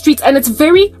in these streets, and it's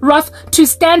very rough to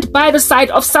stand by the side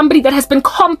of somebody that has been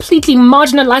completely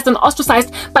marginalized and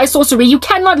ostracized by sorcery. You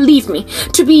cannot leave me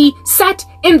to be sat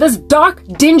in this dark,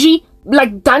 dingy,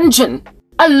 like dungeon,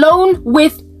 alone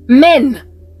with men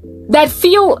that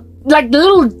feel like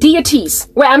little deities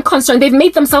where I'm concerned. They've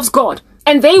made themselves God,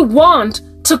 and they want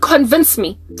to convince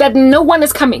me that no one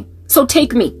is coming. So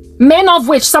take me. Men of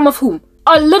which, some of whom,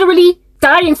 are literally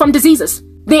dying from diseases.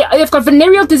 They've got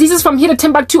venereal diseases from here to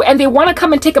Timbuktu, and they want to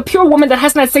come and take a pure woman that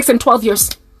hasn't had sex in 12 years.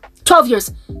 12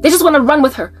 years. They just want to run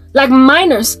with her. Like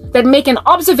miners that make an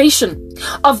observation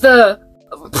of the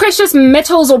precious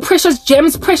metals or precious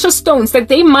gems, precious stones that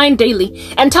they mine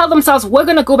daily, and tell themselves, we're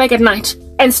going to go back at night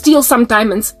and steal some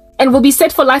diamonds, and we'll be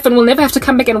set for life and we'll never have to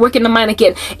come back and work in the mine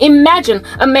again. Imagine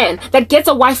a man that gets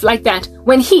a wife like that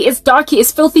when he is dark, he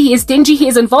is filthy, he is dingy, he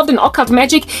is involved in occult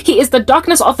magic, he is the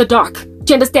darkness of the dark.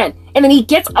 Do you understand? And then he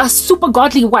gets a super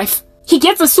godly wife. He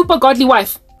gets a super godly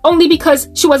wife only because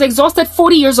she was exhausted,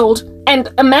 40 years old,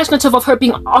 and imaginative of her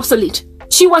being obsolete.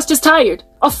 She was just tired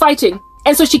of fighting,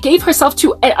 and so she gave herself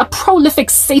to a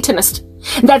prolific Satanist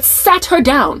that sat her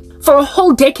down for a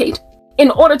whole decade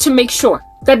in order to make sure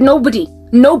that nobody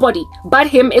but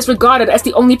him is regarded as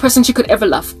the only person she could ever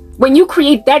love. When you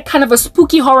create that kind of a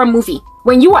spooky horror movie,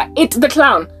 when you are It the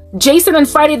Clown, Jason and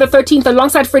Friday the 13th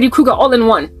alongside Freddy Krueger all in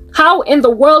one, how in the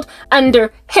world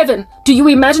under heaven do you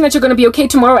imagine that you're going to be okay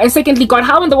tomorrow? And secondly, God,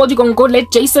 how in the world you going to go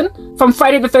let Jason from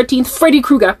Friday the 13th, Freddy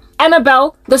Krueger,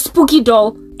 Annabelle, the spooky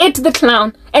doll, It the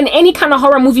Clown, and any kind of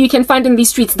horror movie you can find in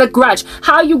these streets, The Grudge,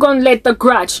 how you going to let The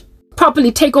Grudge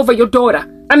properly take over your daughter?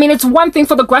 I mean, it's one thing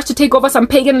for The Grudge to take over some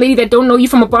pagan lady that don't know you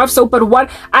from a bar of soap, but what?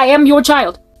 I am your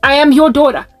child. I am your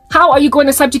daughter. How are you going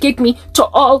to subjugate me to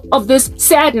all of this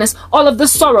sadness, all of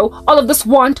this sorrow, all of this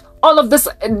want, all of this,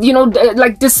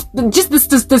 like this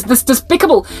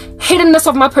despicable hiddenness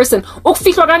of my person? How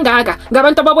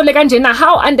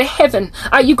under heaven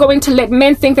are you going to let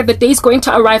men think that the day is going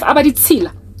to arrive,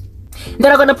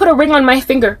 that are going to put a ring on my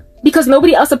finger because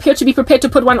nobody else appeared to be prepared to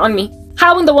put one on me?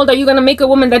 How in the world are you going to make a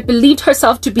woman that believed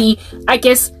herself to be, I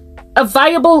guess, a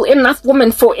viable enough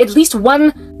woman for at least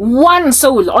one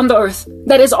soul on the earth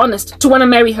that is honest to want to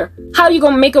marry her? How are you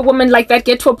going to make a woman like that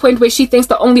get to a point where she thinks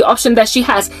the only option that she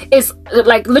has is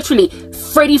like literally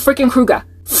Freddy freaking Krueger?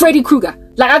 Freddy Krueger.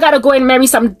 Like I gotta go and marry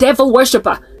some devil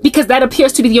worshiper because that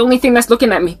appears to be the only thing that's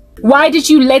looking at me. Why did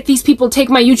you let these people take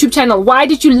my YouTube channel? Why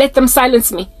did you let them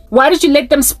silence me? Why did you let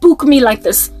them spook me like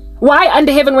this? Why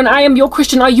under heaven, when I am your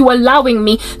Christian, are you allowing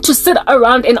me to sit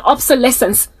around in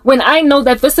obsolescence when I know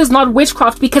that this is not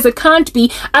witchcraft, because it can't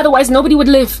be, otherwise nobody would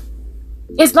live?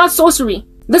 It's not sorcery.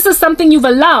 This is something you've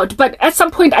allowed, but at some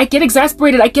point I get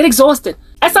exasperated, I get exhausted.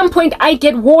 At some point I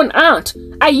get worn out.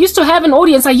 I used to have an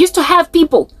audience, I used to have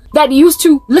people that used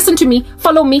to listen to me,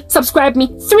 follow me, subscribe me,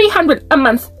 300 a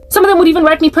month. Some of them would even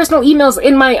write me personal emails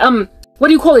in my,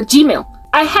 Gmail.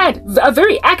 I had a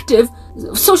very active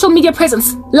social media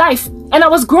presence, life, and I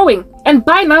was growing. And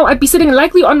by now, I'd be sitting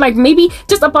likely on like maybe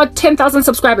just about 10,000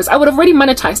 subscribers. I would have already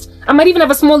monetized. I might even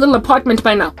have a small little apartment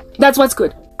by now. That's what's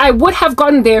good. I would have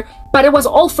gotten there, but it was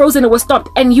all frozen. It was stopped,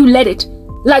 and you let it.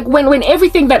 Like when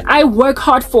everything that I work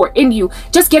hard for in you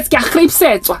just gets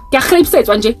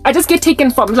I just get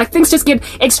taken from, like things just get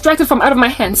extracted from out of my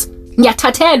hands.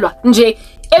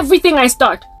 Everything I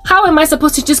start. How am I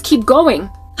supposed to just keep going?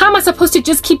 How am I supposed to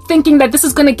just keep thinking that this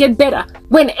is going to get better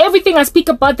when everything I speak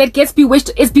about that gets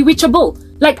bewitched is bewitchable?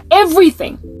 Like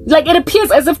everything. Like it appears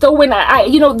as if though when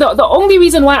the only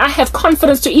reason why I have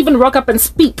confidence to even rock up and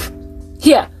speak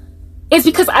here is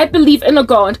because I believe in a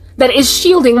God that is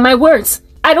shielding my words.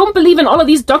 I don't believe in all of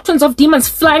these doctrines of demons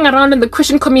flying around in the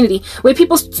Christian community where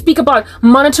people speak about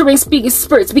monitoring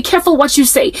spirits. Be careful what you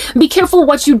say. Be careful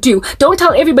what you do. Don't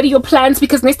tell everybody your plans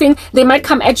because next thing they might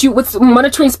come at you with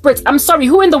monitoring spirits. I'm sorry,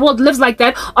 who in the world lives like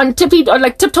that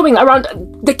tiptoeing around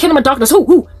the kingdom of darkness?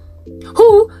 Who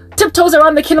tiptoes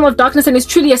around the kingdom of darkness and is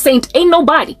truly a saint? Ain't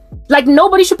nobody. Like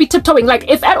nobody should be tiptoeing. Like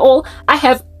if at all, I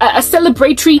have a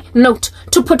celebratory note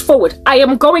to put forward. I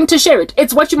am going to share it.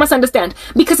 It's what you must understand,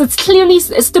 because it's clearly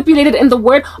stipulated in the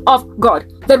word of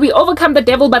God that we overcome the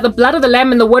devil by the blood of the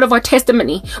Lamb and the word of our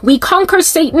testimony. We conquer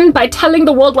Satan by telling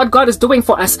the world what God is doing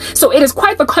for us. So it is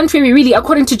quite the contrary, really,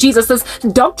 according to Jesus. This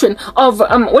doctrine of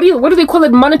what do they call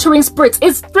it? Monitoring spirits.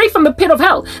 It's straight from the pit of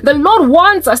hell. The Lord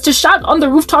wants us to shout on the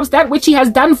rooftops that which He has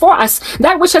done for us,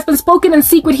 that which has been spoken in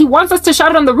secret. He wants us to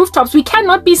shout it on the rooftops. We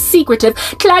cannot be secretive,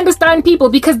 clandestine people,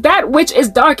 because that which is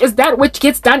dark is that which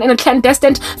gets done in a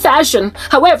clandestine fashion.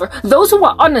 However, those who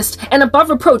are honest and above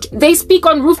reproach, they speak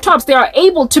on rooftops. They are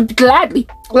able to gladly,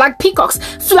 like peacocks,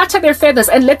 flutter their feathers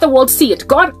and let the world see it.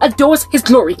 God adores His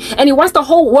glory, and He wants the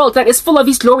whole world that is full of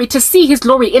His glory to see His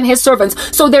glory in His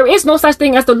servants. So there is no such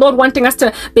thing as the Lord wanting us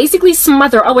to basically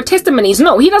smother our testimonies.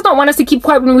 No, He does not want us to keep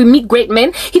quiet when we meet great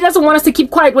men. He doesn't want us to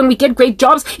keep quiet when we get great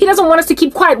jobs. He doesn't want us to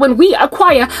keep quiet when we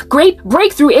acquire great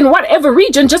breakthrough in whatever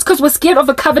region just because we're scared of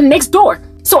the coven next door.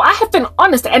 So I have been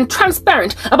honest and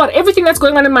transparent about everything that's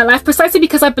going on in my life, precisely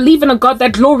because I believe in a God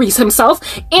that glories Himself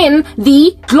in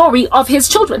the glory of His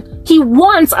children. He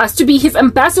wants us to be His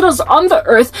ambassadors on the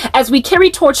earth as we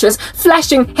carry torches,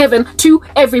 flashing heaven to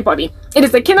everybody. It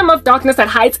is the kingdom of darkness that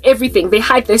hides everything. They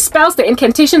hide their spells, their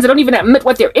incantations. They don't even admit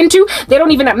what they're into. They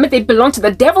don't even admit they belong to the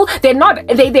devil. They're not.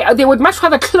 They would much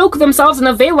rather cloak themselves in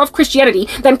a veil of Christianity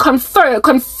than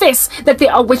confess that they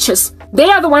are witches.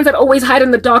 They are the ones that always hide in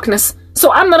the darkness.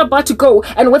 So I'm not about to go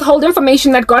and withhold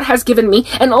information that God has given me,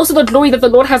 and also the glory that the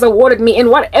Lord has awarded me in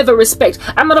whatever respect.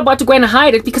 I'm not about to go and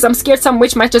hide it because I'm scared some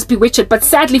witch might just bewitch it. But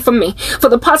sadly for me, for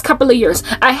the past couple of years,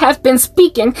 I have been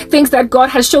speaking things that God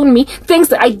has shown me, things,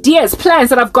 that ideas, plans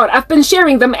that I've got. I've been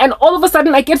sharing them, and all of a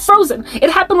sudden I get frozen. It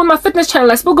happened with my fitness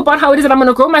channel. I spoke about how it is that I'm going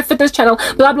to grow my fitness channel,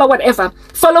 blah, blah, whatever.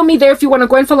 Follow me there if you want to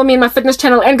go and follow me in my fitness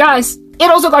channel. And guys,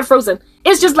 it also got frozen.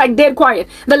 It's just like dead quiet.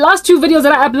 The last 2 videos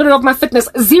that I uploaded of my fitness,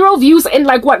 0 views in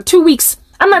like what, 2 weeks.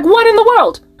 I'm like, what in the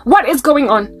world? What is going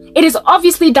on? It is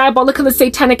obviously diabolical and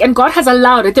satanic, and God has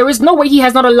allowed it. There is no way He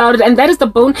has not allowed it, and that is the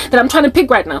bone that I'm trying to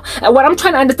pick right now. And what I'm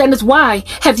trying to understand is, why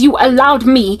have you allowed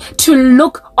me to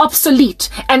look obsolete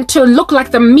and to look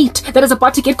like the meat that is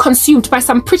about to get consumed by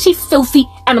some pretty filthy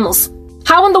animals?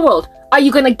 How in the world are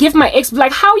you gonna give my ex,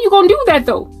 like, how are you gonna do that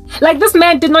though? Like, this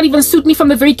man did not even suit me from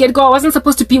the very get-go. I wasn't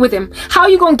supposed to be with him. How are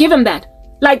you gonna give him that?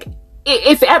 Like,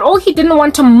 if at all he didn't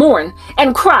want to mourn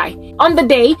and cry on the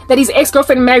day that his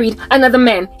ex-girlfriend married another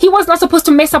man, he was not supposed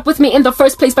to mess up with me in the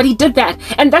first place, but he did that.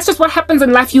 And that's just what happens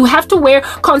in life. You have to wear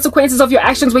consequences of your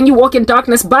actions when you walk in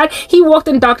darkness. But he walked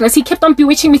in darkness. He kept on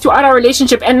bewitching me throughout our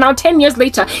relationship, and now 10 years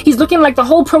later, he's looking like the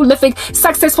whole prolific,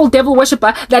 successful devil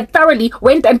worshipper that thoroughly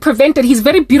went and prevented his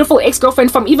very beautiful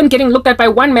ex-girlfriend from even getting looked at by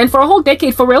one man for a whole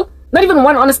decade, for real. Not even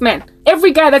one honest man.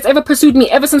 Every guy that's ever pursued me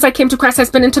ever since I came to Christ has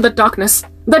been into the darkness.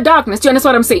 The darkness, do you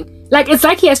understand what I'm saying? Like, it's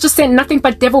like He has just sent nothing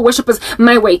but devil worshippers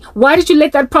my way. Why did you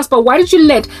let that prosper? Why did you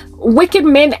let wicked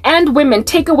men and women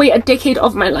take away a decade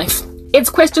of my life? It's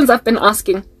questions I've been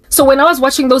asking. So when I was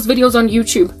watching those videos on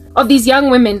YouTube of these young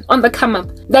women on the come up,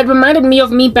 that reminded me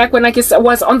of me back when I guess I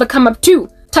was on the come up too.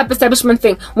 Type establishment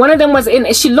thing. One of them was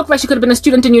she looked like she could have been a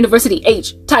student in university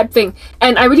age type thing,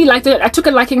 and I really liked it. I took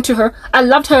a liking to her. I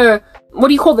loved her, what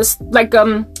do you call this, like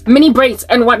mini braids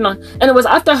and whatnot. And it was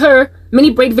after her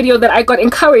mini braid video that I got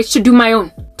encouraged to do my own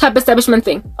type establishment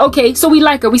thing. Okay, so we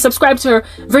like her, we subscribe to her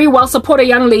very well, support a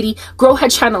young lady, grow her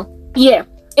channel. Yeah,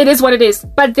 it is what it is.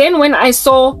 But then when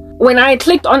I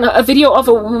clicked on a video of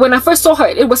her, when I first saw her,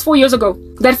 it was 4 years ago.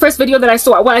 That first video that I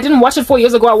saw, well, I didn't watch it 4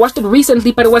 years ago, I watched it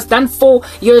recently, but it was done 4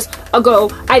 years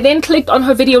ago. I then clicked on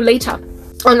her video later,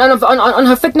 on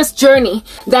her fitness journey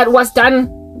that was done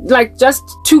like just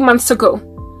 2 months ago.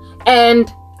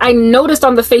 And I noticed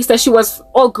on the face that she was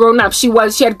all grown up. She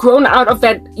had grown out of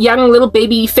that young little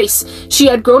baby face. She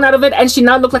had grown out of it, and she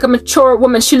now looked like a mature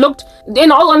woman. She looked,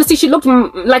 in all honesty, she looked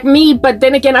like me, but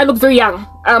then again, I look very young.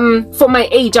 For my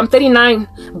age, I'm 39,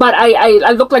 but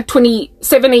I look like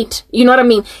 27, 8, you know what I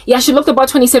mean? Yeah, she looked about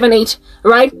 27, 8,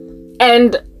 right?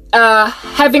 And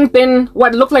having been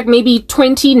what looked like maybe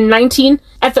 20, 19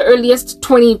 at the earliest,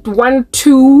 21,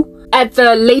 2 at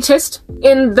the latest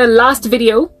in the last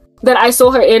video that I saw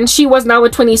her in, she was now a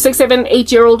 26, 7,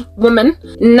 8-year-old woman.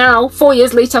 Now, 4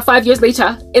 years later, 5 years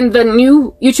later, in the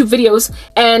new YouTube videos,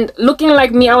 and looking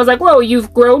like me, I was like, whoa,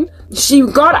 you've grown. She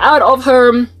got out of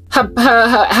her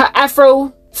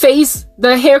afro phase,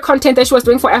 the hair content that she was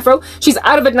doing for afro. She's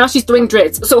out of it now. She's doing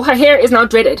dreads. So her hair is now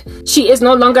dreaded. She is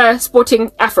no longer sporting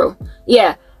afro.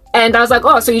 Yeah. And I was like,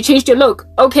 oh, so you changed your look.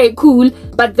 Okay, cool.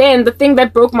 But then the thing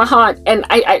that broke my heart, and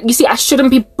you see, I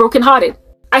shouldn't be brokenhearted.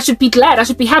 I should be glad. I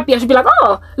should be happy. I should be like,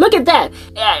 oh, look at that.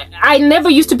 I never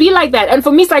used to be like that. And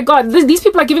for me, it's like, God, these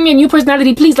people are giving me a new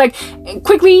personality. Please, like,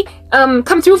 quickly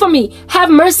come through for me. Have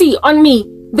mercy on me.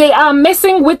 They are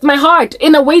messing with my heart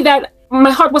in a way that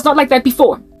my heart was not like that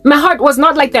before. My heart was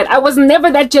not like that. I was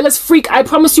never that jealous freak. I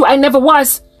promise you, I never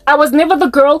was. I was never the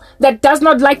girl that does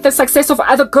not like the success of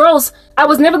other girls. I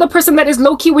was never the person that is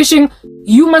low-key wishing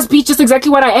you must be just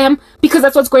exactly what I am, because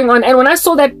that's what's going on. And when I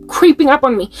saw that creeping up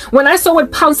on me, when I saw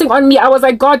it pouncing on me, I was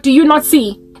like, God, do you not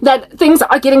see that things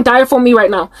are getting dire for me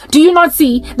right now? Do you not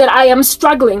see that I am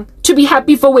struggling to be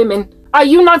happy for women? Are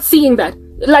you not seeing that?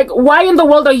 Like, why in the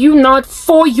world are you not,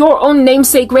 for your own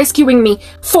namesake, rescuing me?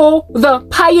 For the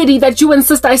piety that you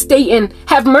insist I stay in,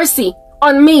 have mercy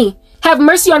on me. Have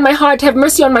mercy on my heart. Have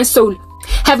mercy on my soul.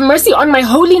 Have mercy on my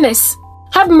holiness.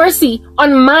 Have mercy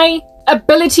on my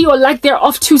ability or lack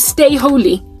thereof to stay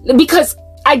holy. Because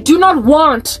I do not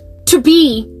want to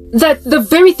be the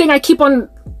very thing I keep on,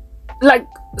 like,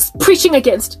 preaching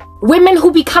against. Women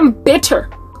who become bitter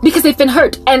because they've been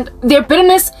hurt, and their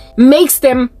bitterness makes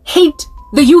them hate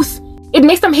the youth. It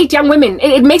makes them hate young women.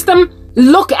 It makes them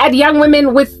look at young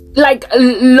women with, like,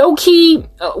 low-key,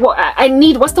 I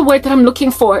need, what's the word that I'm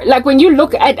looking for? Like, when you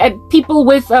look at people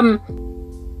with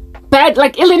bad,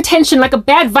 like, ill intention, like a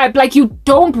bad vibe, like you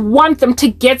don't want them to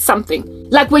get something.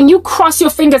 Like when you cross your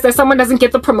fingers that someone doesn't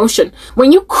get the promotion,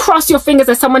 when you cross your fingers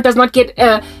that someone does not get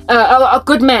a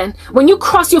good man, when you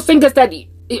cross your fingers that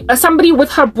somebody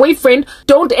with her boyfriend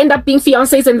don't end up being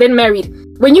fiancés and then married,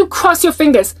 when you cross your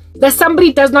fingers that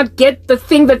somebody does not get the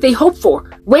thing that they hope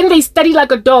for, when they study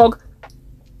like a dog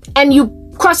and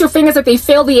you cross your fingers that they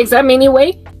fail the exam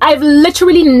anyway. I've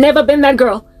literally never been that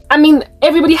girl. I mean,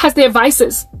 everybody has their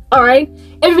vices, all right?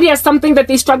 Everybody has something that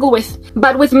they struggle with.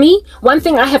 But with me, one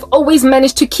thing I have always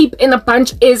managed to keep in a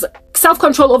bunch is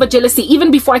self-control over jealousy,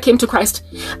 even before I came to Christ.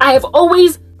 I have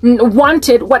always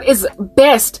wanted what is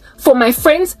best for my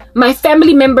friends, my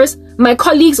family members, my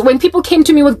colleagues. When people came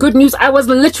to me with good news, I was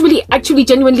literally, actually,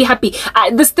 genuinely happy.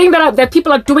 This thing that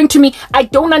people are doing to me, I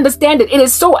don't understand it. It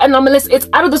is so anomalous. It's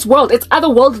out of this world. It's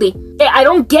otherworldly. I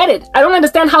don't get it. I don't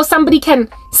understand how somebody can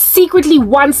secretly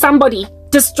want somebody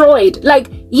destroyed. Like,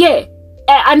 yeah,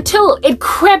 until it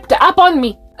crept up on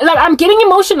me. Like, I'm getting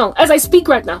emotional as I speak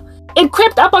right now. It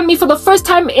crept up on me for the first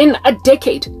time in a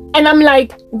decade. And I'm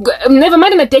like, never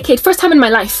mind in a decade, first time in my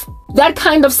life. That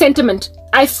kind of sentiment,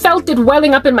 I felt it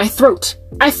welling up in my throat.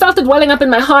 I felt it welling up in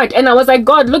my heart. And I was like,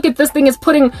 God, look at this thing. It's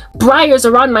putting briars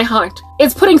around my heart.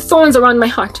 It's putting thorns around my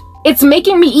heart. It's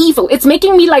making me evil. It's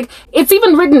making me like, it's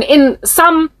even written in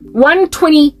Psalm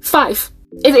 125.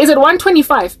 Is it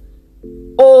 125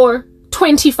 or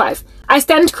 25? I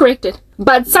stand corrected.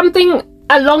 But something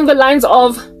along the lines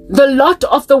of, the lot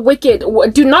of the wicked,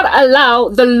 do not allow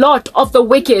the lot of the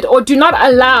wicked, or do not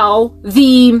allow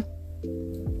the,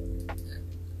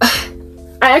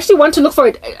 I actually want to look for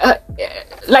it,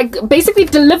 like basically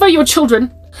deliver your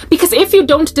children, because if you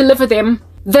don't deliver them,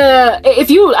 if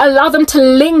you allow them to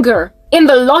linger in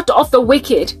the lot of the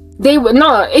wicked,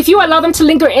 if you allow them to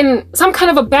linger in some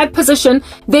kind of a bad position,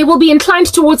 they will be inclined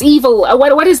towards evil.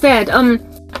 What is that?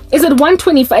 Is it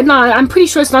 125? No, I'm pretty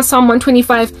sure it's not Psalm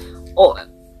 125. Or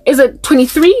is it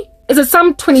 23? Is it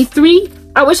Psalm 23?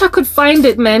 I wish I could find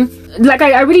it, man. Like,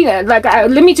 I really, like,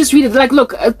 let me just read it. Like,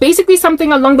 look, basically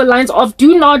something along the lines of,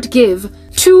 do not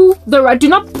do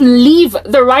not leave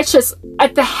the righteous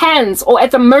at the hands or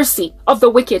at the mercy of the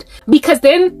wicked, because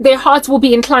then their hearts will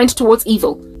be inclined towards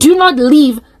evil. Do not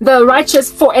leave the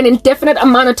righteous for an indefinite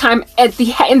amount of time in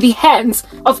the hands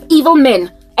of evil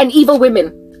men and evil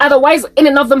women. Otherwise, in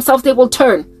and of themselves, they will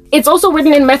turn. It's also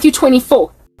written in Matthew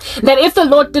 24. That if the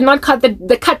Lord did not cut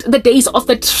the days of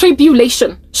the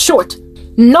tribulation short,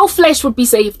 no flesh would be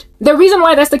saved. The reason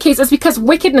why that's the case is because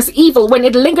wickedness, evil, when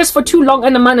it lingers for too long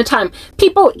an amount of time,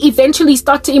 people eventually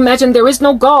start to imagine there is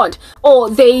no God, or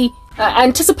they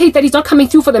anticipate that he's not coming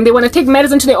through for them. They want to take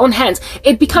matters into their own hands.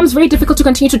 It becomes very difficult to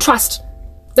continue to trust.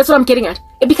 That's what I'm getting at.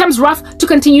 It becomes rough to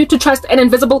continue to trust an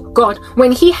invisible God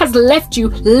when he has left you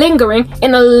lingering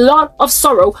in a lot of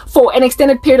sorrow for an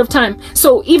extended period of time.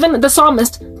 So even the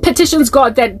psalmist petitions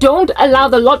God that don't allow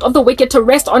the lot of the wicked to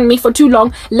rest on me for too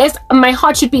long, lest my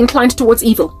heart should be inclined towards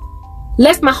evil.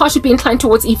 Lest my heart should be inclined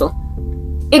towards evil.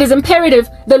 It is imperative.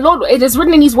 It is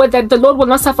written in his word that the Lord will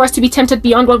not suffer us to be tempted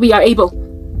beyond what we are able.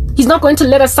 He's not going to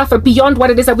let us suffer beyond what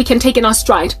it is that we can take in our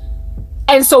stride.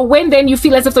 And so when then you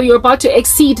feel as if though you're about to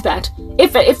exceed that,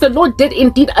 if the Lord did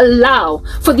indeed allow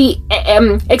for the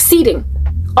exceeding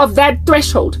of that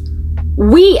threshold,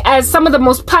 we as some of the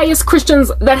most pious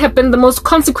Christians that have been the most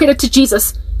consecrated to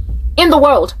Jesus in the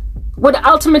world would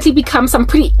ultimately become some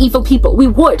pretty evil people. We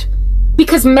would,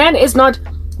 because man is not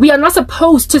We are not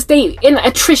supposed to stay in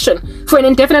attrition for an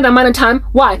indefinite amount of time.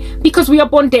 Why? Because we are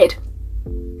born dead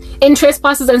in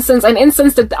trespasses and sins, and in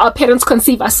sins that our parents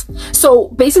conceive us. So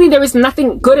basically there is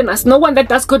nothing good in us. No one that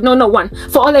does good, no one.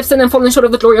 For all have sinned and fallen short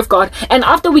of the glory of God. And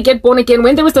after we get born again,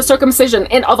 when there is the circumcision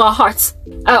of our hearts,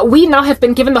 we now have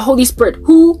been given the Holy Spirit,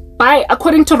 who,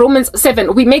 according to Romans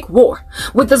 7, we make war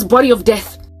with this body of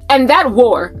death. And that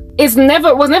war was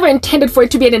never intended for it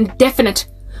to be an indefinite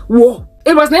war.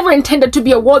 It was never intended to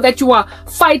be a war that you are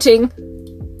fighting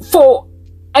for.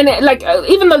 And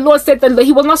even the Lord said that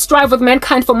he will not strive with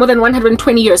mankind for more than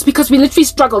 120 years, because we literally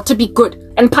struggle to be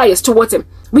good and pious towards him.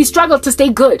 We struggle to stay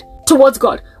good towards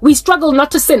God. We struggle not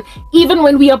to sin even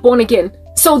when we are born again.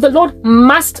 So the Lord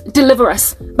must deliver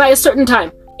us by a certain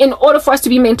time in order for us to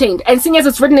be maintained. And seeing as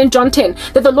it's written in John 10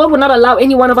 that the Lord will not allow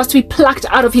any one of us to be plucked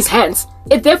out of his hands,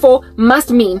 it therefore must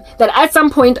mean that at some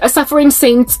point a suffering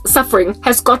saint's suffering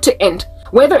has got to end,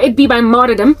 whether it be by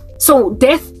martyrdom, so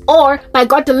death, or by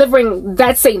God delivering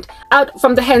that saint out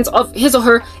from the hands of his or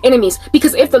her enemies.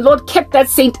 Because if the Lord kept that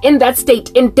saint in that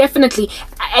state indefinitely,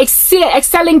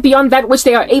 excelling beyond that which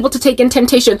they are able to take in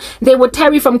temptation, they would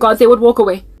tarry from God, they would walk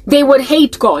away. They would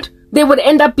hate God. They would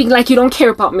end up being like, you don't care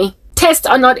about me. Tests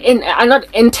are not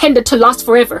intended to last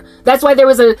forever. That's why there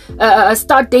is a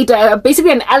start date,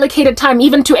 basically an allocated time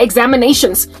even to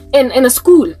examinations in a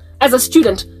school. As a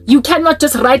student, you cannot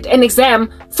just write an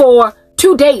exam for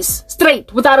 2 days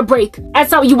straight without a break.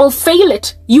 That's how you will fail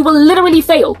it. You will literally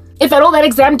fail. If at all that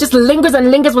exam just lingers and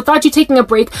lingers without you taking a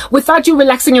break, without you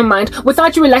relaxing your mind,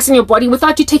 without you relaxing your body,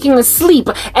 without you taking a sleep.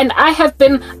 And I have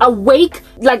been awake,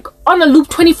 like on a loop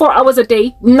 24 hours a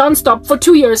day, non-stop for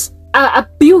 2 years.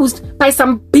 Abused by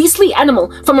some beastly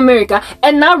animal from America,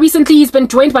 and now recently he's been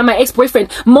joined by my ex-boyfriend.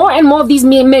 More and more of these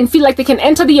men feel like they can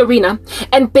enter the arena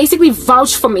and basically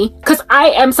vouch for me because I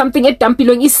am something at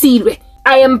Dampilong Isilwe.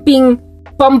 I am being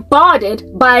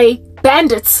bombarded by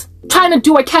bandits trying to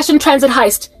do a cash and transit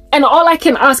heist, and all I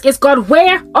can ask is, God,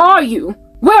 where are you?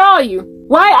 Where are you?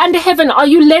 Why under heaven are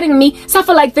you letting me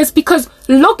suffer like this? Because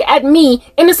look at me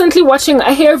innocently watching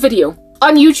a hair video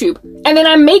on YouTube, and then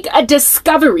I make a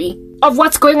discovery of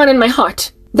what's going on in my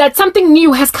heart, that something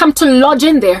new has come to lodge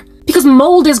in there, because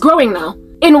mold is growing now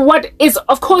in what is,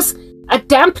 of course, a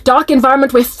damp, dark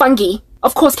environment where fungi,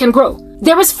 of course, can grow.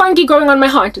 There is fungi growing on my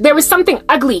heart. There is something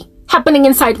ugly happening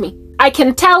inside me. I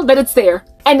can tell that it's there,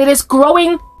 and it is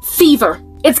growing fever.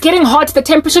 It's getting hot. The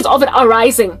temperatures of it are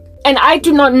rising, and I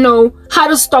do not know how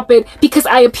to stop it because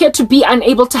I appear to be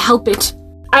unable to help it.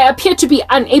 I appear to be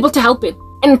unable to help it.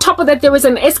 And on top of that, there is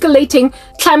an escalating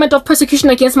climate of persecution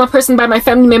against my person by my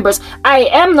family members. I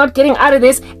am not getting out of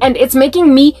this, and it's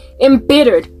making me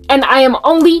embittered. And I am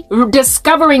only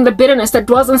discovering the bitterness that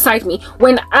dwells inside me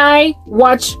when I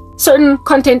watch certain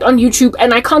content on YouTube,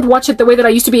 and I can't watch it the way that I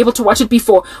used to be able to watch it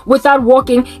before without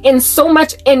walking in so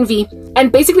much envy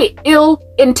and basically ill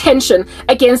intention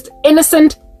against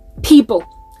innocent people.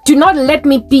 Do not let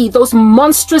me be those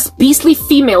monstrous, beastly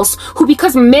females who,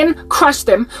 because men crushed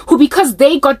them, who because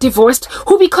they got divorced,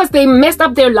 who because they messed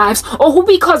up their lives, or who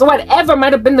because whatever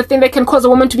might have been the thing that can cause a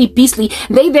woman to be beastly,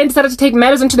 they then decided to take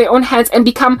matters into their own hands and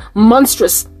become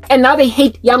monstrous. And now they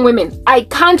hate young women. I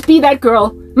can't be that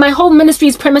girl. My whole ministry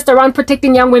is premised around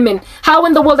protecting young women. How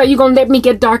in the world are you gonna let me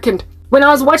get darkened? When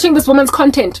I was watching this woman's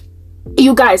content,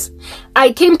 you guys,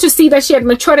 I came to see that she had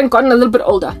matured and gotten a little bit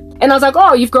older. And I was like,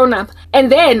 oh, you've grown up.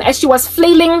 And then as she was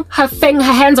flailing her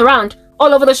hands around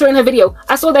all over the show in her video,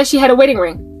 I saw that she had a wedding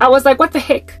ring. I was like, what the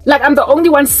heck? Like, I'm the only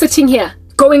one sitting here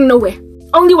going nowhere.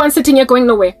 Only one sitting here going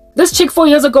nowhere. This chick 4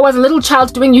 years ago was a little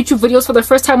child doing YouTube videos for the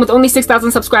first time with only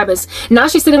 6,000 subscribers. Now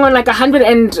she's sitting on like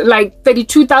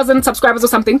 132,000 subscribers or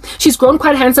something. She's grown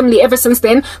quite handsomely ever since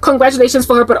then. Congratulations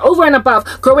for her. But over and above,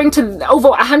 growing to over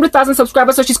 100,000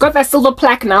 subscribers. So she's got that silver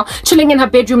plaque now, chilling in her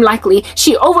bedroom likely.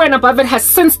 She, over and above it, has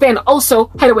since then also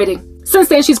had a wedding. Since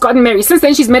then, she's gotten married. Since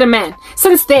then, she's met a man.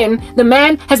 Since then, the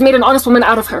man has made an honest woman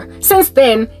out of her. Since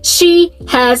then, she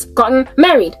has gotten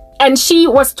married. And she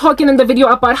was talking in the video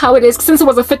about how it is, since it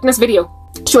was a fitness video,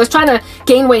 she was trying to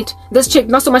gain weight. This chick,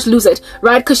 not so much lose it,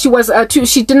 right? Because she was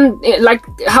she didn't like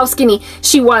how skinny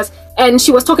she was. And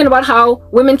she was talking about how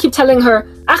women keep telling her,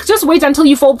 just wait until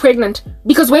you fall pregnant.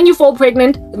 Because when you fall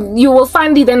pregnant, you will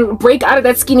finally then break out of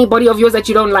that skinny body of yours that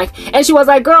you don't like. And she was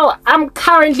like, girl, I'm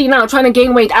currently now trying to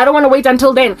gain weight. I don't want to wait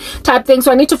until then type thing.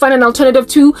 So I need to find an alternative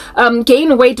to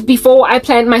gain weight before I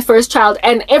plan my first child.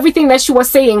 And everything that she was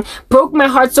saying broke my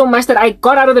heart so much that I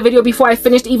got out of the video before I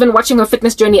finished even watching her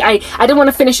fitness journey. I didn't want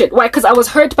to finish it. Why? Because I was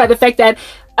hurt by the fact that,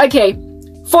 okay,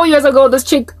 4 years ago, this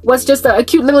chick was just a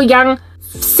cute little young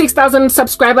 6,000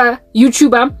 subscriber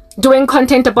YouTuber doing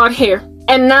content about hair.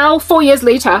 And now 4 years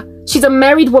later, She's a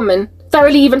married woman,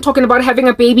 thoroughly even talking about having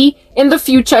a baby in the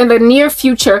future, in the near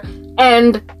future.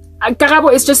 And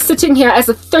Karabo is just sitting here as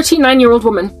a 39-year-old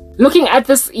woman, looking at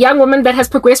this young woman that has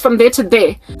progressed from there to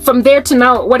there, from there to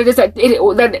now, what it is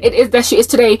that she is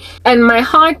today. And my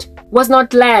heart was not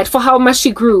glad for how much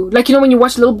she grew. Like, you know, when you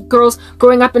watch little girls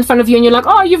growing up in front of you and you're like,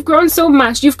 oh, you've grown so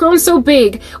much, you've grown so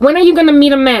big. When are you gonna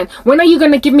meet a man? When are you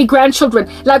gonna give me grandchildren?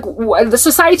 Like, the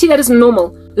society that is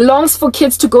normal longs for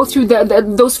kids to go through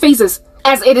those phases,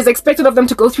 as it is expected of them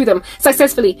to go through them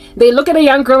successfully. They look at a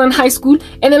young girl in high school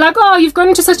and they're like, oh, you've grown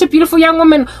into such a beautiful young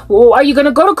woman. Oh, are you going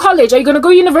to go to college? Are you going to go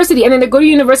to university? And then they go to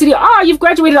university. Oh, you've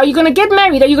graduated. Are you going to get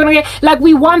married? Are you going to get... Like,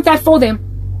 we want that for them.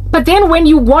 But then when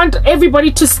you want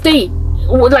everybody to stay,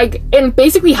 like, in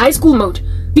basically high school mode,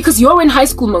 because you're in high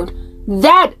school mode,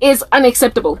 that is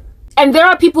unacceptable. And there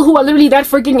are people who are literally that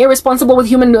freaking irresponsible with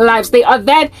human lives. They are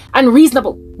that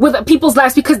unreasonable with people's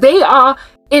lives because they are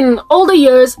in older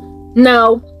years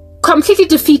now completely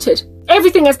defeated.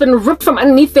 Everything has been ripped from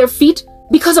underneath their feet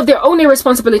because of their own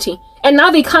irresponsibility. And now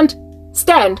they can't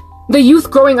stand the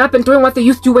youth growing up and doing what the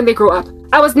youth do when they grow up.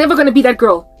 I was never going to be that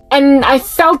girl. And I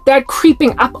felt that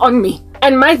creeping up on me.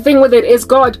 And my thing with it is,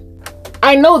 God,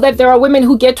 I know that there are women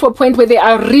who get to a point where they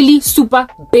are really super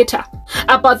bitter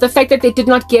about the fact that they did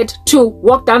not get to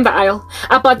walk down the aisle,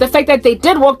 about the fact that they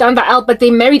did walk down the aisle but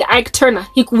they married Ike Turner.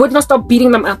 He would not stop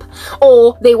beating them up.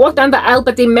 Or they walked down the aisle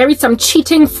but they married some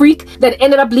cheating freak that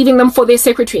ended up leaving them for their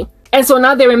secretary. And so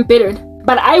now they're embittered.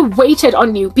 But I waited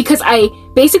on you because I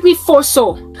basically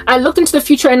foresaw. I looked into the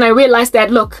future and I realized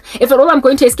that, look, if at all I'm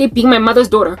going to escape being my mother's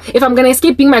daughter, if I'm going to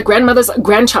escape being my grandmother's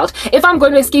grandchild, if I'm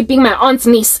going to escape being my aunt's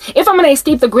niece, if I'm going to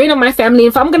escape the grain of my family,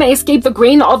 if I'm going to escape the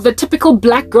grain of the typical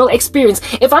black girl experience,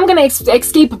 if I'm going to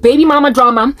escape baby mama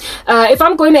drama, if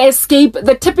I'm going to escape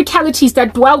the typicalities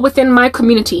that dwell within my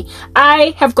community,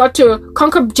 I have got to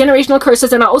conquer generational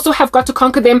curses, and I also have got to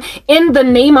conquer them in the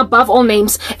name above all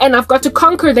names, and I've got to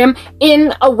conquer them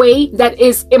in a way that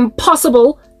is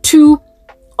impossible to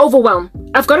overwhelm.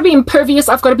 I've got to be impervious.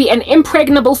 I've got to be an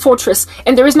impregnable fortress,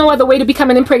 and there is no other way to become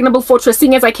an impregnable fortress,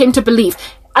 seeing as I came to believe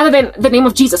other than the name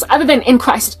of Jesus, other than in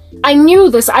Christ. I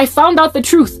knew this. I found out the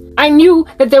truth. I knew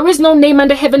that there is no name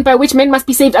under heaven by which men must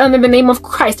be saved other than the name of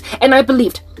Christ, and I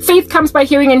believed. Faith comes by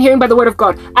hearing, and hearing by the word of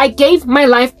God. I gave my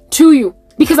life to you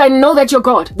because I know that you're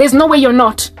God. There's no way you're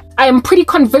not. I am pretty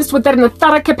convinced with that in a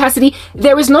thorough capacity.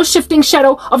 There is no shifting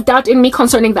shadow of doubt in me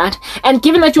concerning that. And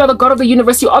given that you are the God of the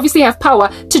universe, you obviously have power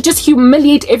to just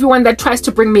humiliate everyone that tries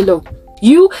to bring me low.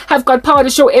 You have got power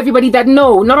to show everybody that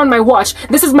no, not on my watch.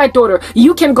 This is my daughter.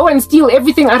 You can go and steal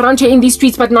everything around here in these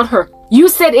streets, but not her. You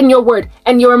said in your word,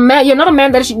 and you're a man. You're not a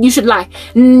man that you should lie.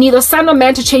 Neither son nor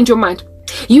man to change your mind.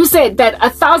 You said that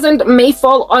 1,000 may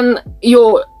fall on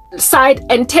your side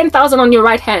and 10,000 on your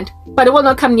right hand, but it will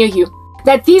not come near you.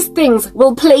 That these things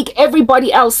will plague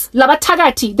everybody else.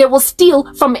 Labatagati, they will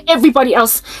steal from everybody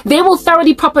else. They will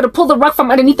thoroughly proper to pull the rug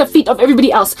from underneath the feet of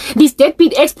everybody else. These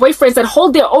deadbeat ex-boyfriends that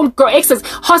hold their own exes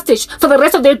hostage for the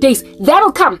rest of their days,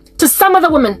 that'll come to some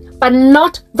other women, but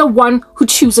not the one who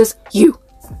chooses you.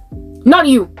 Not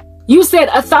you. You said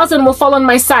 1,000 will fall on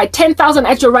my side, 10,000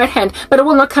 at your right hand, but it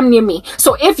will not come near me.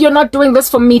 So if you're not doing this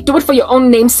for me, do it for your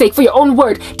own name's sake, for your own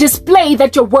word. Display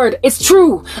that your word is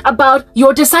true about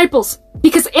your disciples.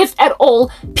 Because if at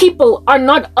all, people are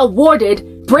not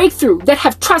awarded breakthrough that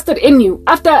have trusted in you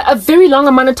after a very long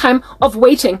amount of time of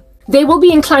waiting, they will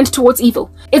be inclined towards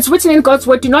evil. It's written in God's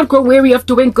word, do not grow weary of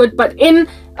doing good, but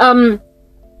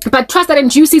trust that in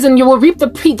due season you will reap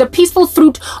the peaceful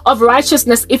fruit of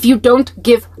righteousness if you don't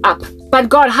give up. But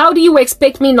God, how do you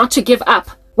expect me not to give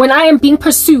up when I am being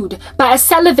pursued by a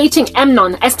salivating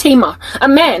Amnon as Tamar, a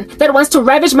man that wants to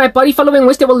ravage my body, following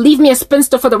which they will leave me a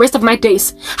spinster for the rest of my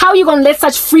days? How are you going to let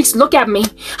such freaks look at me?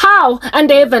 How,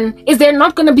 under heaven, is there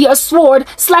not going to be a sword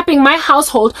slapping my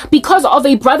household because of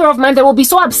a brother of mine that will be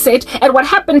so upset at what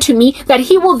happened to me that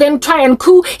he will then try and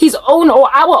coup his own or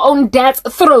our own dad's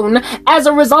throne as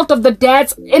a result of the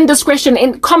dad's indiscretion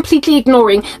in completely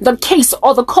ignoring the case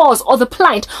or the cause or the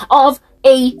plight of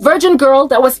a virgin girl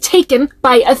that was taken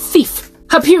by a thief?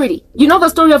 Her purity. You know the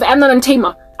story of Amnon and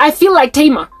Tamar. I feel like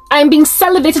Tamar. I am being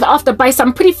salivated after by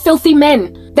some pretty filthy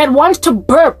men that want to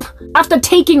burp after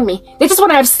taking me. They just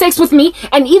want to have sex with me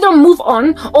and either move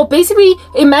on or basically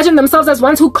imagine themselves as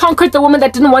ones who conquered the woman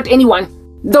that didn't want anyone.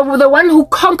 The one who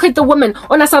conquered the woman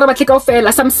on some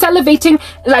salivating,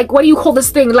 like, what do you call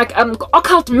this thing? Like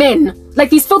occult men.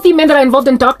 Like these filthy men that are involved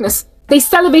in darkness. They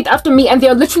salivate after me and they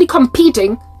are literally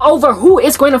competing over who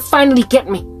is going to finally get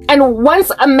me. And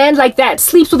once a man like that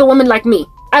sleeps with a woman like me,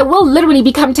 I will literally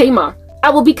become Tamar. I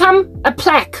will become a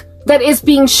plaque that is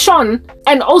being shone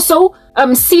and also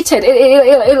seated.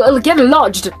 It'll get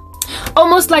lodged,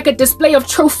 almost like a display of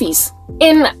trophies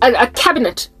in a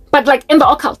cabinet, but like in the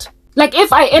occult. Like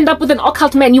if I end up with an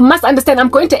occult man, you must understand I'm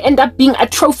going to end up being a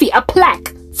trophy, a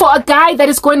plaque for a guy that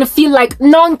is going to feel like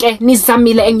nonke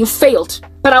nizamile and you failed,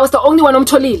 but I was the only one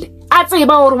umtholile. I'd say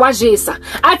about wajesa.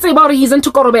 I'd say about he's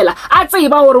into korobela. I'd say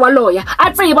about waloya.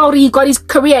 I'd say about he got his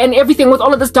career and everything with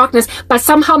all of this darkness, but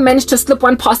somehow managed to slip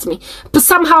one past me. But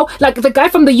somehow, like the guy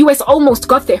from the US almost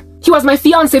got there. He was my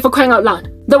fiance, for crying out loud.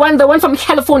 The one from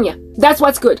California. That's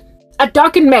what's good. A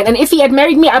darkened man, and if he had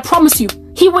married me, I promise you,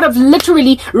 he would have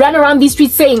literally ran around these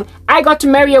streets saying, I got to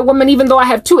marry a woman even though I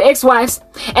have 2 ex-wives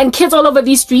and kids all over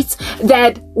these streets,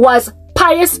 that was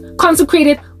pious,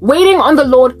 consecrated, waiting on the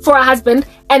Lord for a husband,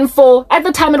 and for, at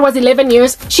the time it was 11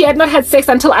 years, she had not had sex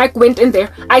until I went in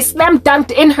there. I slam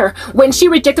dunked in her when she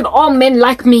rejected all men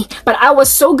like me, but I was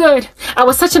so good. I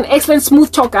was such an excellent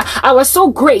smooth talker. I was so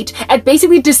great at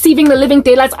basically deceiving the living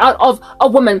daylights out of a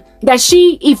woman that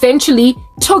she eventually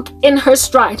took in her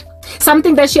stride.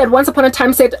 Something that she had once upon a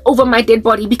time said over my dead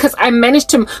body, because I managed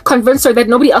to convince her that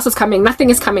nobody else is coming, nothing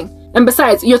is coming. And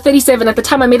besides, you're 37. At the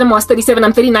time I met him I was 37.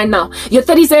 I'm 39 now. You're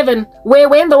 37.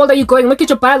 Where in the world are you going? Look at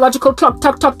your biological clock.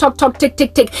 Tock, tick,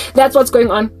 tick, tick. That's what's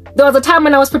going on. There was a time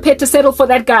when I was prepared to settle for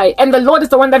that guy, and the Lord is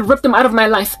the one that ripped him out of my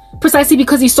life. Precisely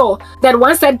because he saw that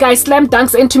once that guy slam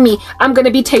dunks into me, I'm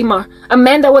gonna be Tamar, a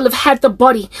man that will have had the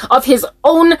body of his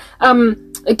own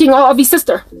king, of his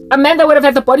sister, a man that would have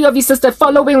had the body of his sister,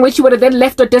 following which he would have then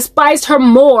left her, despised her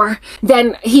more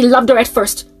than he loved her at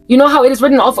first. You know how it is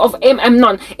written of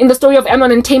Amnon in the story of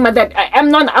Amnon and Tamar, that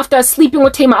Amnon, after sleeping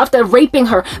with Tamar, after raping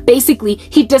her, basically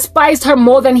he despised her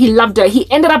more than he loved her. He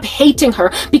ended up hating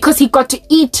her because he got to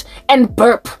eat and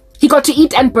burp. He got to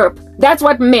eat and burp. That's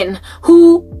what men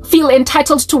who feel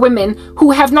entitled to women,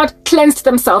 who have not cleansed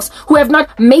themselves, who have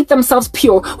not made themselves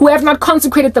pure, who have not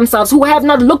consecrated themselves, who have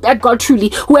not looked at God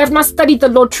truly, who have not studied the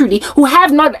Lord truly, who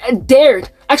have not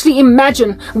dared actually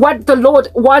imagine what the Lord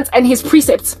wants and his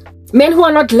precepts. Men who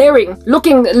are not glaring,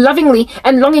 looking lovingly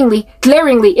and longingly,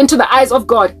 glaringly into the eyes of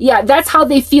God. Yeah, that's how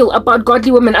they feel about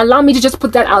godly women. Allow me to just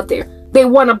put that out there. They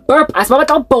want to burp us.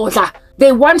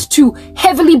 They want to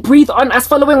heavily breathe on us,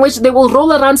 following which they will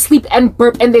roll around, sleep, and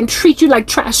burp, and then treat you like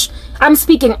trash. I'm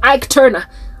speaking Ike Turner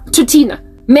to Tina.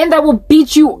 Men that will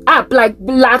beat you up like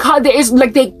how there is,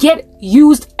 like they get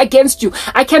used against you.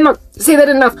 I cannot say that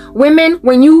enough. Women,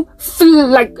 when you feel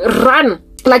like run,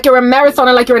 like you're a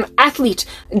marathoner, like you're an athlete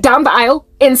down the aisle,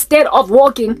 instead of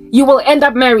walking, you will end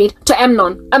up married to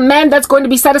Amnon, a man that's going to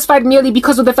be satisfied merely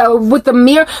because of the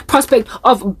mere prospect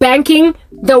of banking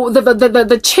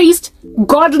the chaste,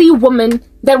 godly woman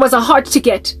that was a heart to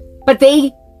get. But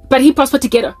he prospered to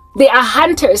get her. They are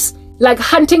hunters, like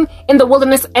hunting in the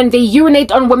wilderness, and they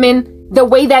urinate on women the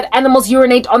way that animals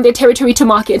urinate on their territory to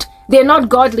market. They're not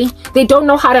godly. They don't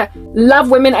know how to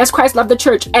love women as Christ loved the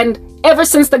church. And ever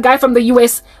since the guy from the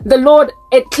US, the Lord,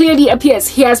 it clearly appears,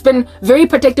 he has been very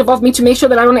protective of me to make sure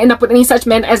that I don't end up with any such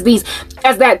men as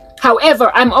that.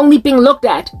 However, I'm only being looked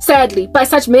at, sadly, by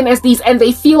such men as these, and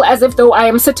they feel as if though I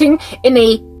am sitting in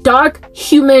a dark,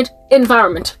 humid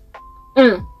environment.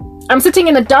 I'm sitting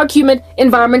in a dark, humid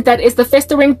environment that is the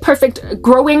festering, perfect,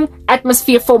 growing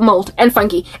atmosphere for mold and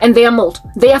fungi. And they are mold.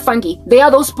 They are fungi. They are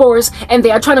those spores, and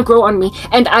they are trying to grow on me.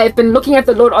 And I've been looking at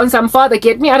the Lord on some, Father,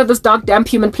 get me out of this dark, damp,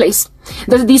 humid place.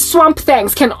 These swamp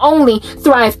things can only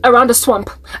thrive around a swamp.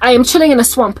 I am chilling in a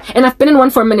swamp, and I've been in one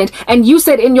for a minute. And you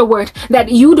said in your word that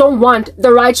you don't want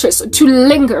the righteous to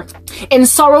linger in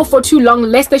sorrow for too long,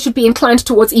 lest they should be inclined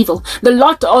towards evil. The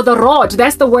lot, or the rod,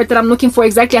 that's the word that I'm looking for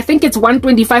exactly. I think it's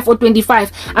 125 or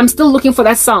 25. I'm still looking for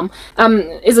that psalm.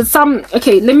 Is it Psalm?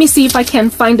 Okay, let me see if I can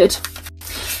find it.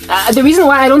 The reason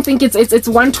why I don't think it's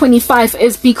 125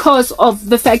 is because of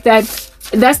the fact that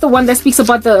that's the one that speaks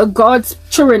about the God's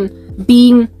children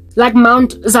being like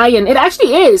Mount Zion. It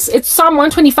actually is. It's Psalm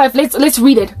 125. Let's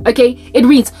read it. Okay, it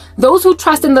reads, "Those who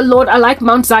trust in the Lord are like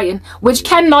Mount Zion, which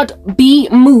cannot be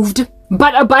moved,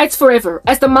 but abides forever.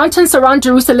 As the mountains surround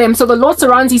Jerusalem, so the Lord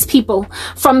surrounds his people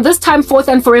from this time forth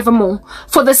and forevermore.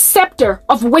 For the scepter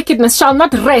of wickedness shall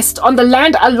not rest on the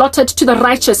land allotted to the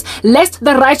righteous, lest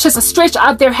the righteous stretch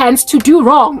out their hands to do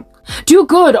wrong. Do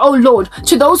good, O Lord,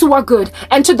 to those who are good,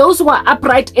 and to those who are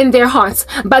upright in their hearts.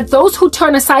 But those who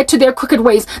turn aside to their crooked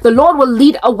ways, the Lord will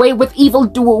lead away with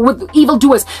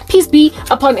evildoers. Peace be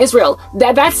upon Israel."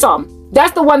 That psalm.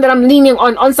 That's the one that I'm leaning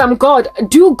on some God.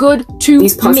 Do good to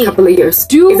these past me. Couple of years.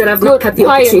 Do is that I've good. At the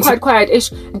Quiet-ish.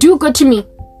 Do good to me.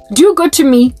 Do good to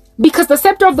me, because the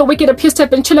scepter of the wicked appears to have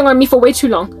been chilling on me for way too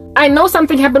long. I know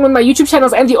something happened with my YouTube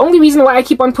channels, and the only reason why I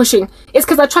keep on pushing is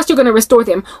because I trust you're going to restore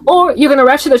them, or you're going to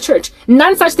rapture the church.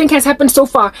 None such thing has happened so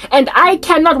far, and I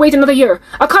cannot wait another year.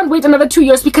 I can't wait another 2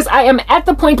 years because I am at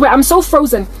the point where I'm so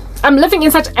frozen. I'm living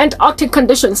in such Antarctic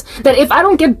conditions that if I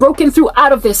don't get broken through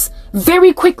out of this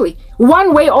very quickly,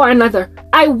 one way or another,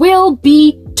 I will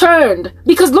be turned.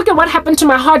 Because look at what happened to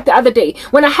my heart the other day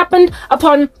when I happened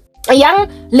upon a young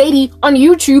lady on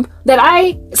YouTube that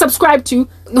I subscribed to,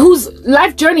 whose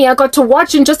life journey I got to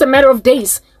watch in just a matter of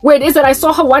days. Where it is that I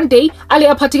saw her one day, Ali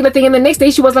a particular thing, and the next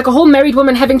day she was like a whole married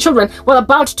woman having children, well,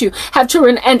 about to have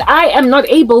children, and I am not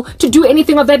able to do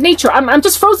anything of that nature. I'm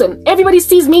just frozen. Everybody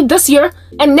sees me this year,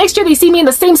 and next year they see me in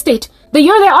the same state. The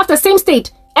year thereafter, same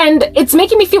state, and it's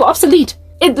making me feel obsolete.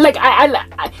 It like I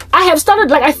have started,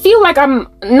 like, I feel like I'm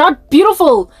not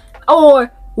beautiful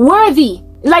or worthy.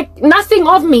 Like nothing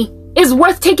of me is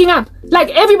worth taking up. Like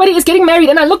everybody is getting married,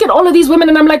 and I look at all of these women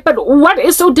and I'm like, but what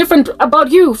is so different about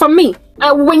you from me?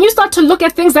 When you start to look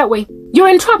at things that way, you're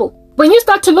in trouble. When you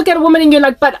start to look at a woman and you're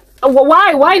like, but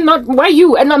why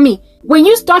you and not me? When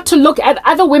you start to look at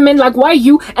other women like, why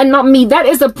you and not me? That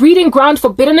is a breeding ground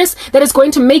for bitterness that is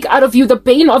going to make out of you the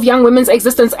bane of young women's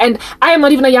existence. And I am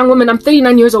not even a young woman. I'm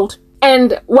 39 years old.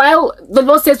 And while the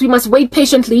Lord says we must wait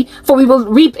patiently, for we will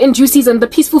reap in due season the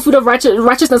peaceful fruit of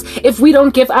righteousness if we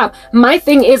don't give up. My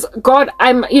thing is, God,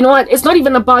 you know what? It's not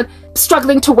even about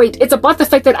struggling to wait. It's about the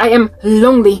fact that I am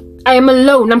lonely. I am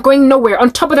alone. I'm going nowhere.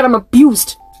 On top of that, I'm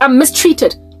abused. I'm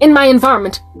mistreated in my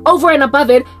environment. Over and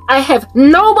above it, I have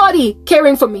nobody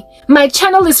caring for me. My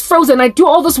channel is frozen. I do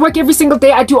all this work every single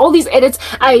day. I do all these edits.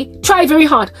 I try very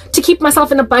hard to keep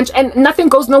myself in a bunch, and nothing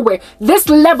goes nowhere. This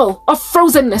level of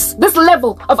frozenness, this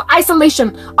level of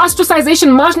isolation, ostracization,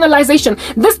 marginalization,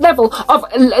 this level of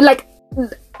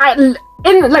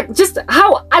just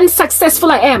how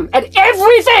unsuccessful I am at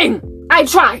everything I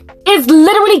try is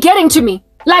literally getting to me.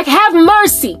 Like, have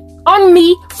mercy on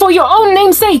me for your own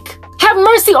name's sake. Have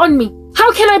mercy on me.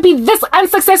 How can I be this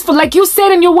unsuccessful, like you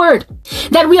said in your word?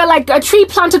 That we are like a tree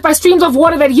planted by streams of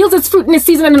water that yields its fruit in its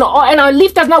season, and our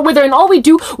leaf does not wither, and all we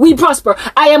do, we prosper.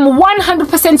 I am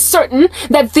 100% certain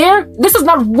that this is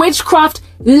not witchcraft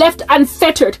left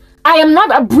unfettered. I am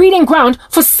not a breeding ground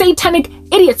for satanic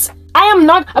idiots. I am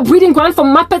not a breeding ground for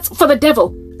muppets for the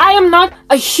devil. I am not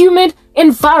a humid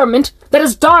environment that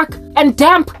is dark and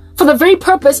damp for the very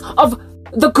purpose of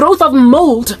the growth of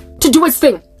mold to do its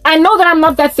thing. I know that I'm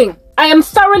not that thing. I am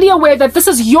thoroughly aware that this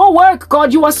is your work,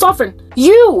 God. You are sovereign.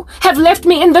 You have left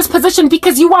me in this position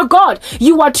because you are God.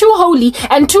 You are too holy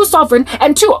and too sovereign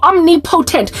and too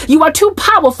omnipotent. You are too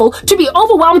powerful to be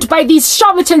overwhelmed by these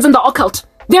charlatans in the occult.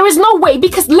 There is no way,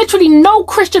 because literally no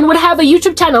Christian would have a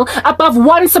YouTube channel above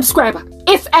 1 subscriber,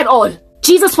 if at all.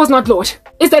 Jesus was not Lord.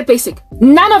 Is that basic?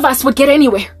 None of us would get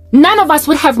anywhere. None of us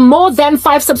would have more than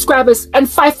 5 subscribers and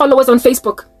 5 followers on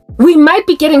Facebook. We might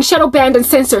be getting shadow banned and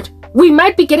censored. We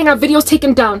might be getting our videos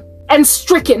taken down and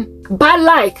stricken.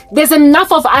 But there's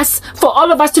enough of us for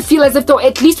all of us to feel as if though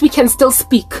at least we can still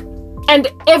speak. And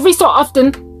every so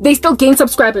often, they still gain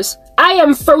subscribers. I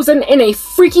am frozen in a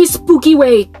freaky, spooky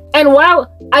way. And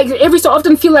while I every so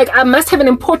often feel like I must have an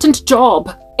important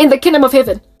job in the kingdom of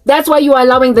heaven, that's why you are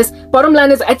allowing this. Bottom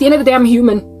line is, at the end of the day, I'm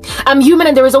human. I'm human,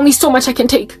 and there is only so much I can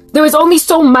take. There is only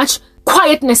so much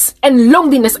quietness and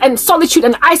loneliness and solitude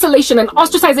and isolation and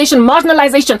ostracization,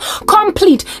 marginalization,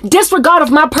 complete disregard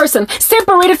of my person,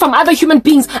 separated from other human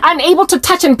beings, unable to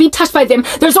touch and be touched by them.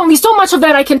 There's only so much of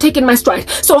that I can take in my stride.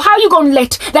 So how you gonna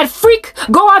let that freak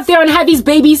go out there and have his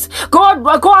babies, go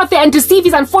out there and deceive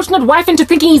his unfortunate wife into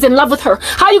thinking he's in love with her?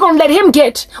 How you gonna let him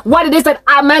get what it is that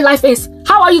my life is?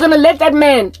 How are you gonna let that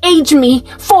man age me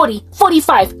 40,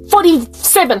 45,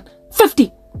 47,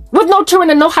 50 with no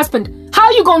children and no husband? How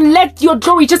are you gonna let your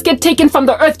glory just get taken from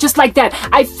the earth just like that?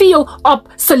 I feel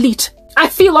obsolete. I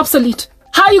feel obsolete.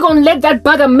 How are you gonna let that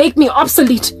bugger make me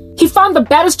obsolete? He found the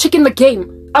baddest chick in the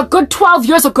game a good 12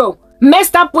 years ago.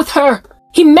 Messed up with her.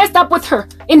 He messed up with her.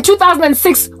 In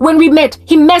 2006, when we met,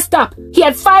 he messed up. He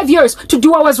had 5 years to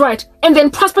do what was right, and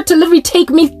then prospered to literally take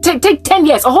 10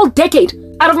 years, a whole decade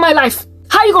out of my life.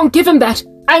 How are you gonna give him that?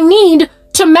 I need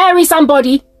to marry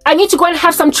somebody. I need to go and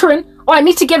have some children, or I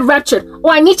need to get raptured,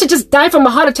 or I need to just die from a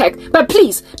heart attack. But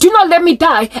please, do not let me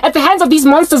die at the hands of these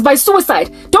monsters by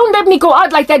suicide. Don't let me go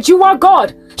out like that. You are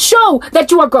God. Show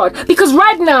that you are God, because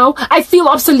right now I feel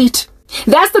obsolete.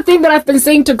 That's the thing that I've been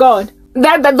saying to God.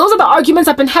 Those are the arguments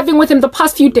I've been having with him the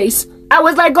past few days. I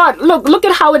was like, God, look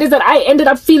at how it is that I ended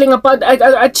up feeling about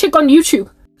a chick on YouTube.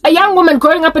 A young woman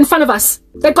growing up in front of us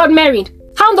that got married.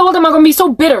 How in the world am I going to be so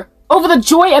bitter over the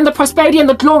joy and the prosperity and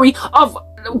the glory of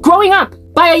growing up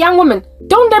by a young woman?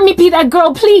 Don't let me be that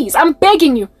girl, please. I'm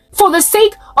begging you. For the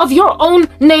sake of your own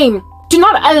name. Do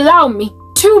not allow me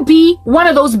to be one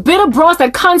of those bitter bros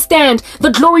that can't stand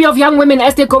the glory of young women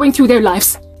as they're going through their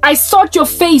lives. I sought your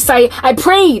face, I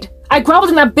prayed, I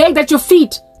groveled and I begged at your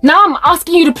feet. Now I'm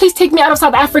asking you to please take me out of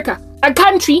South Africa, a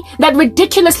country that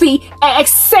ridiculously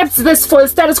accepts this for the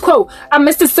status quo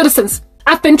amidst its citizens.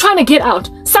 I've been trying to get out.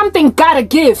 Something gotta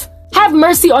give. Have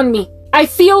mercy on me. I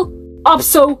feel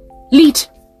obsolete.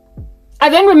 I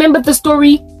then remembered the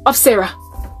story of Sarah.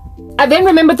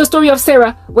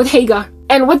 With Hagar.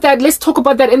 And with that, let's talk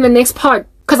about that in the next part,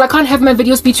 because I can't have my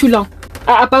videos be too long,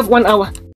 above 1 hour.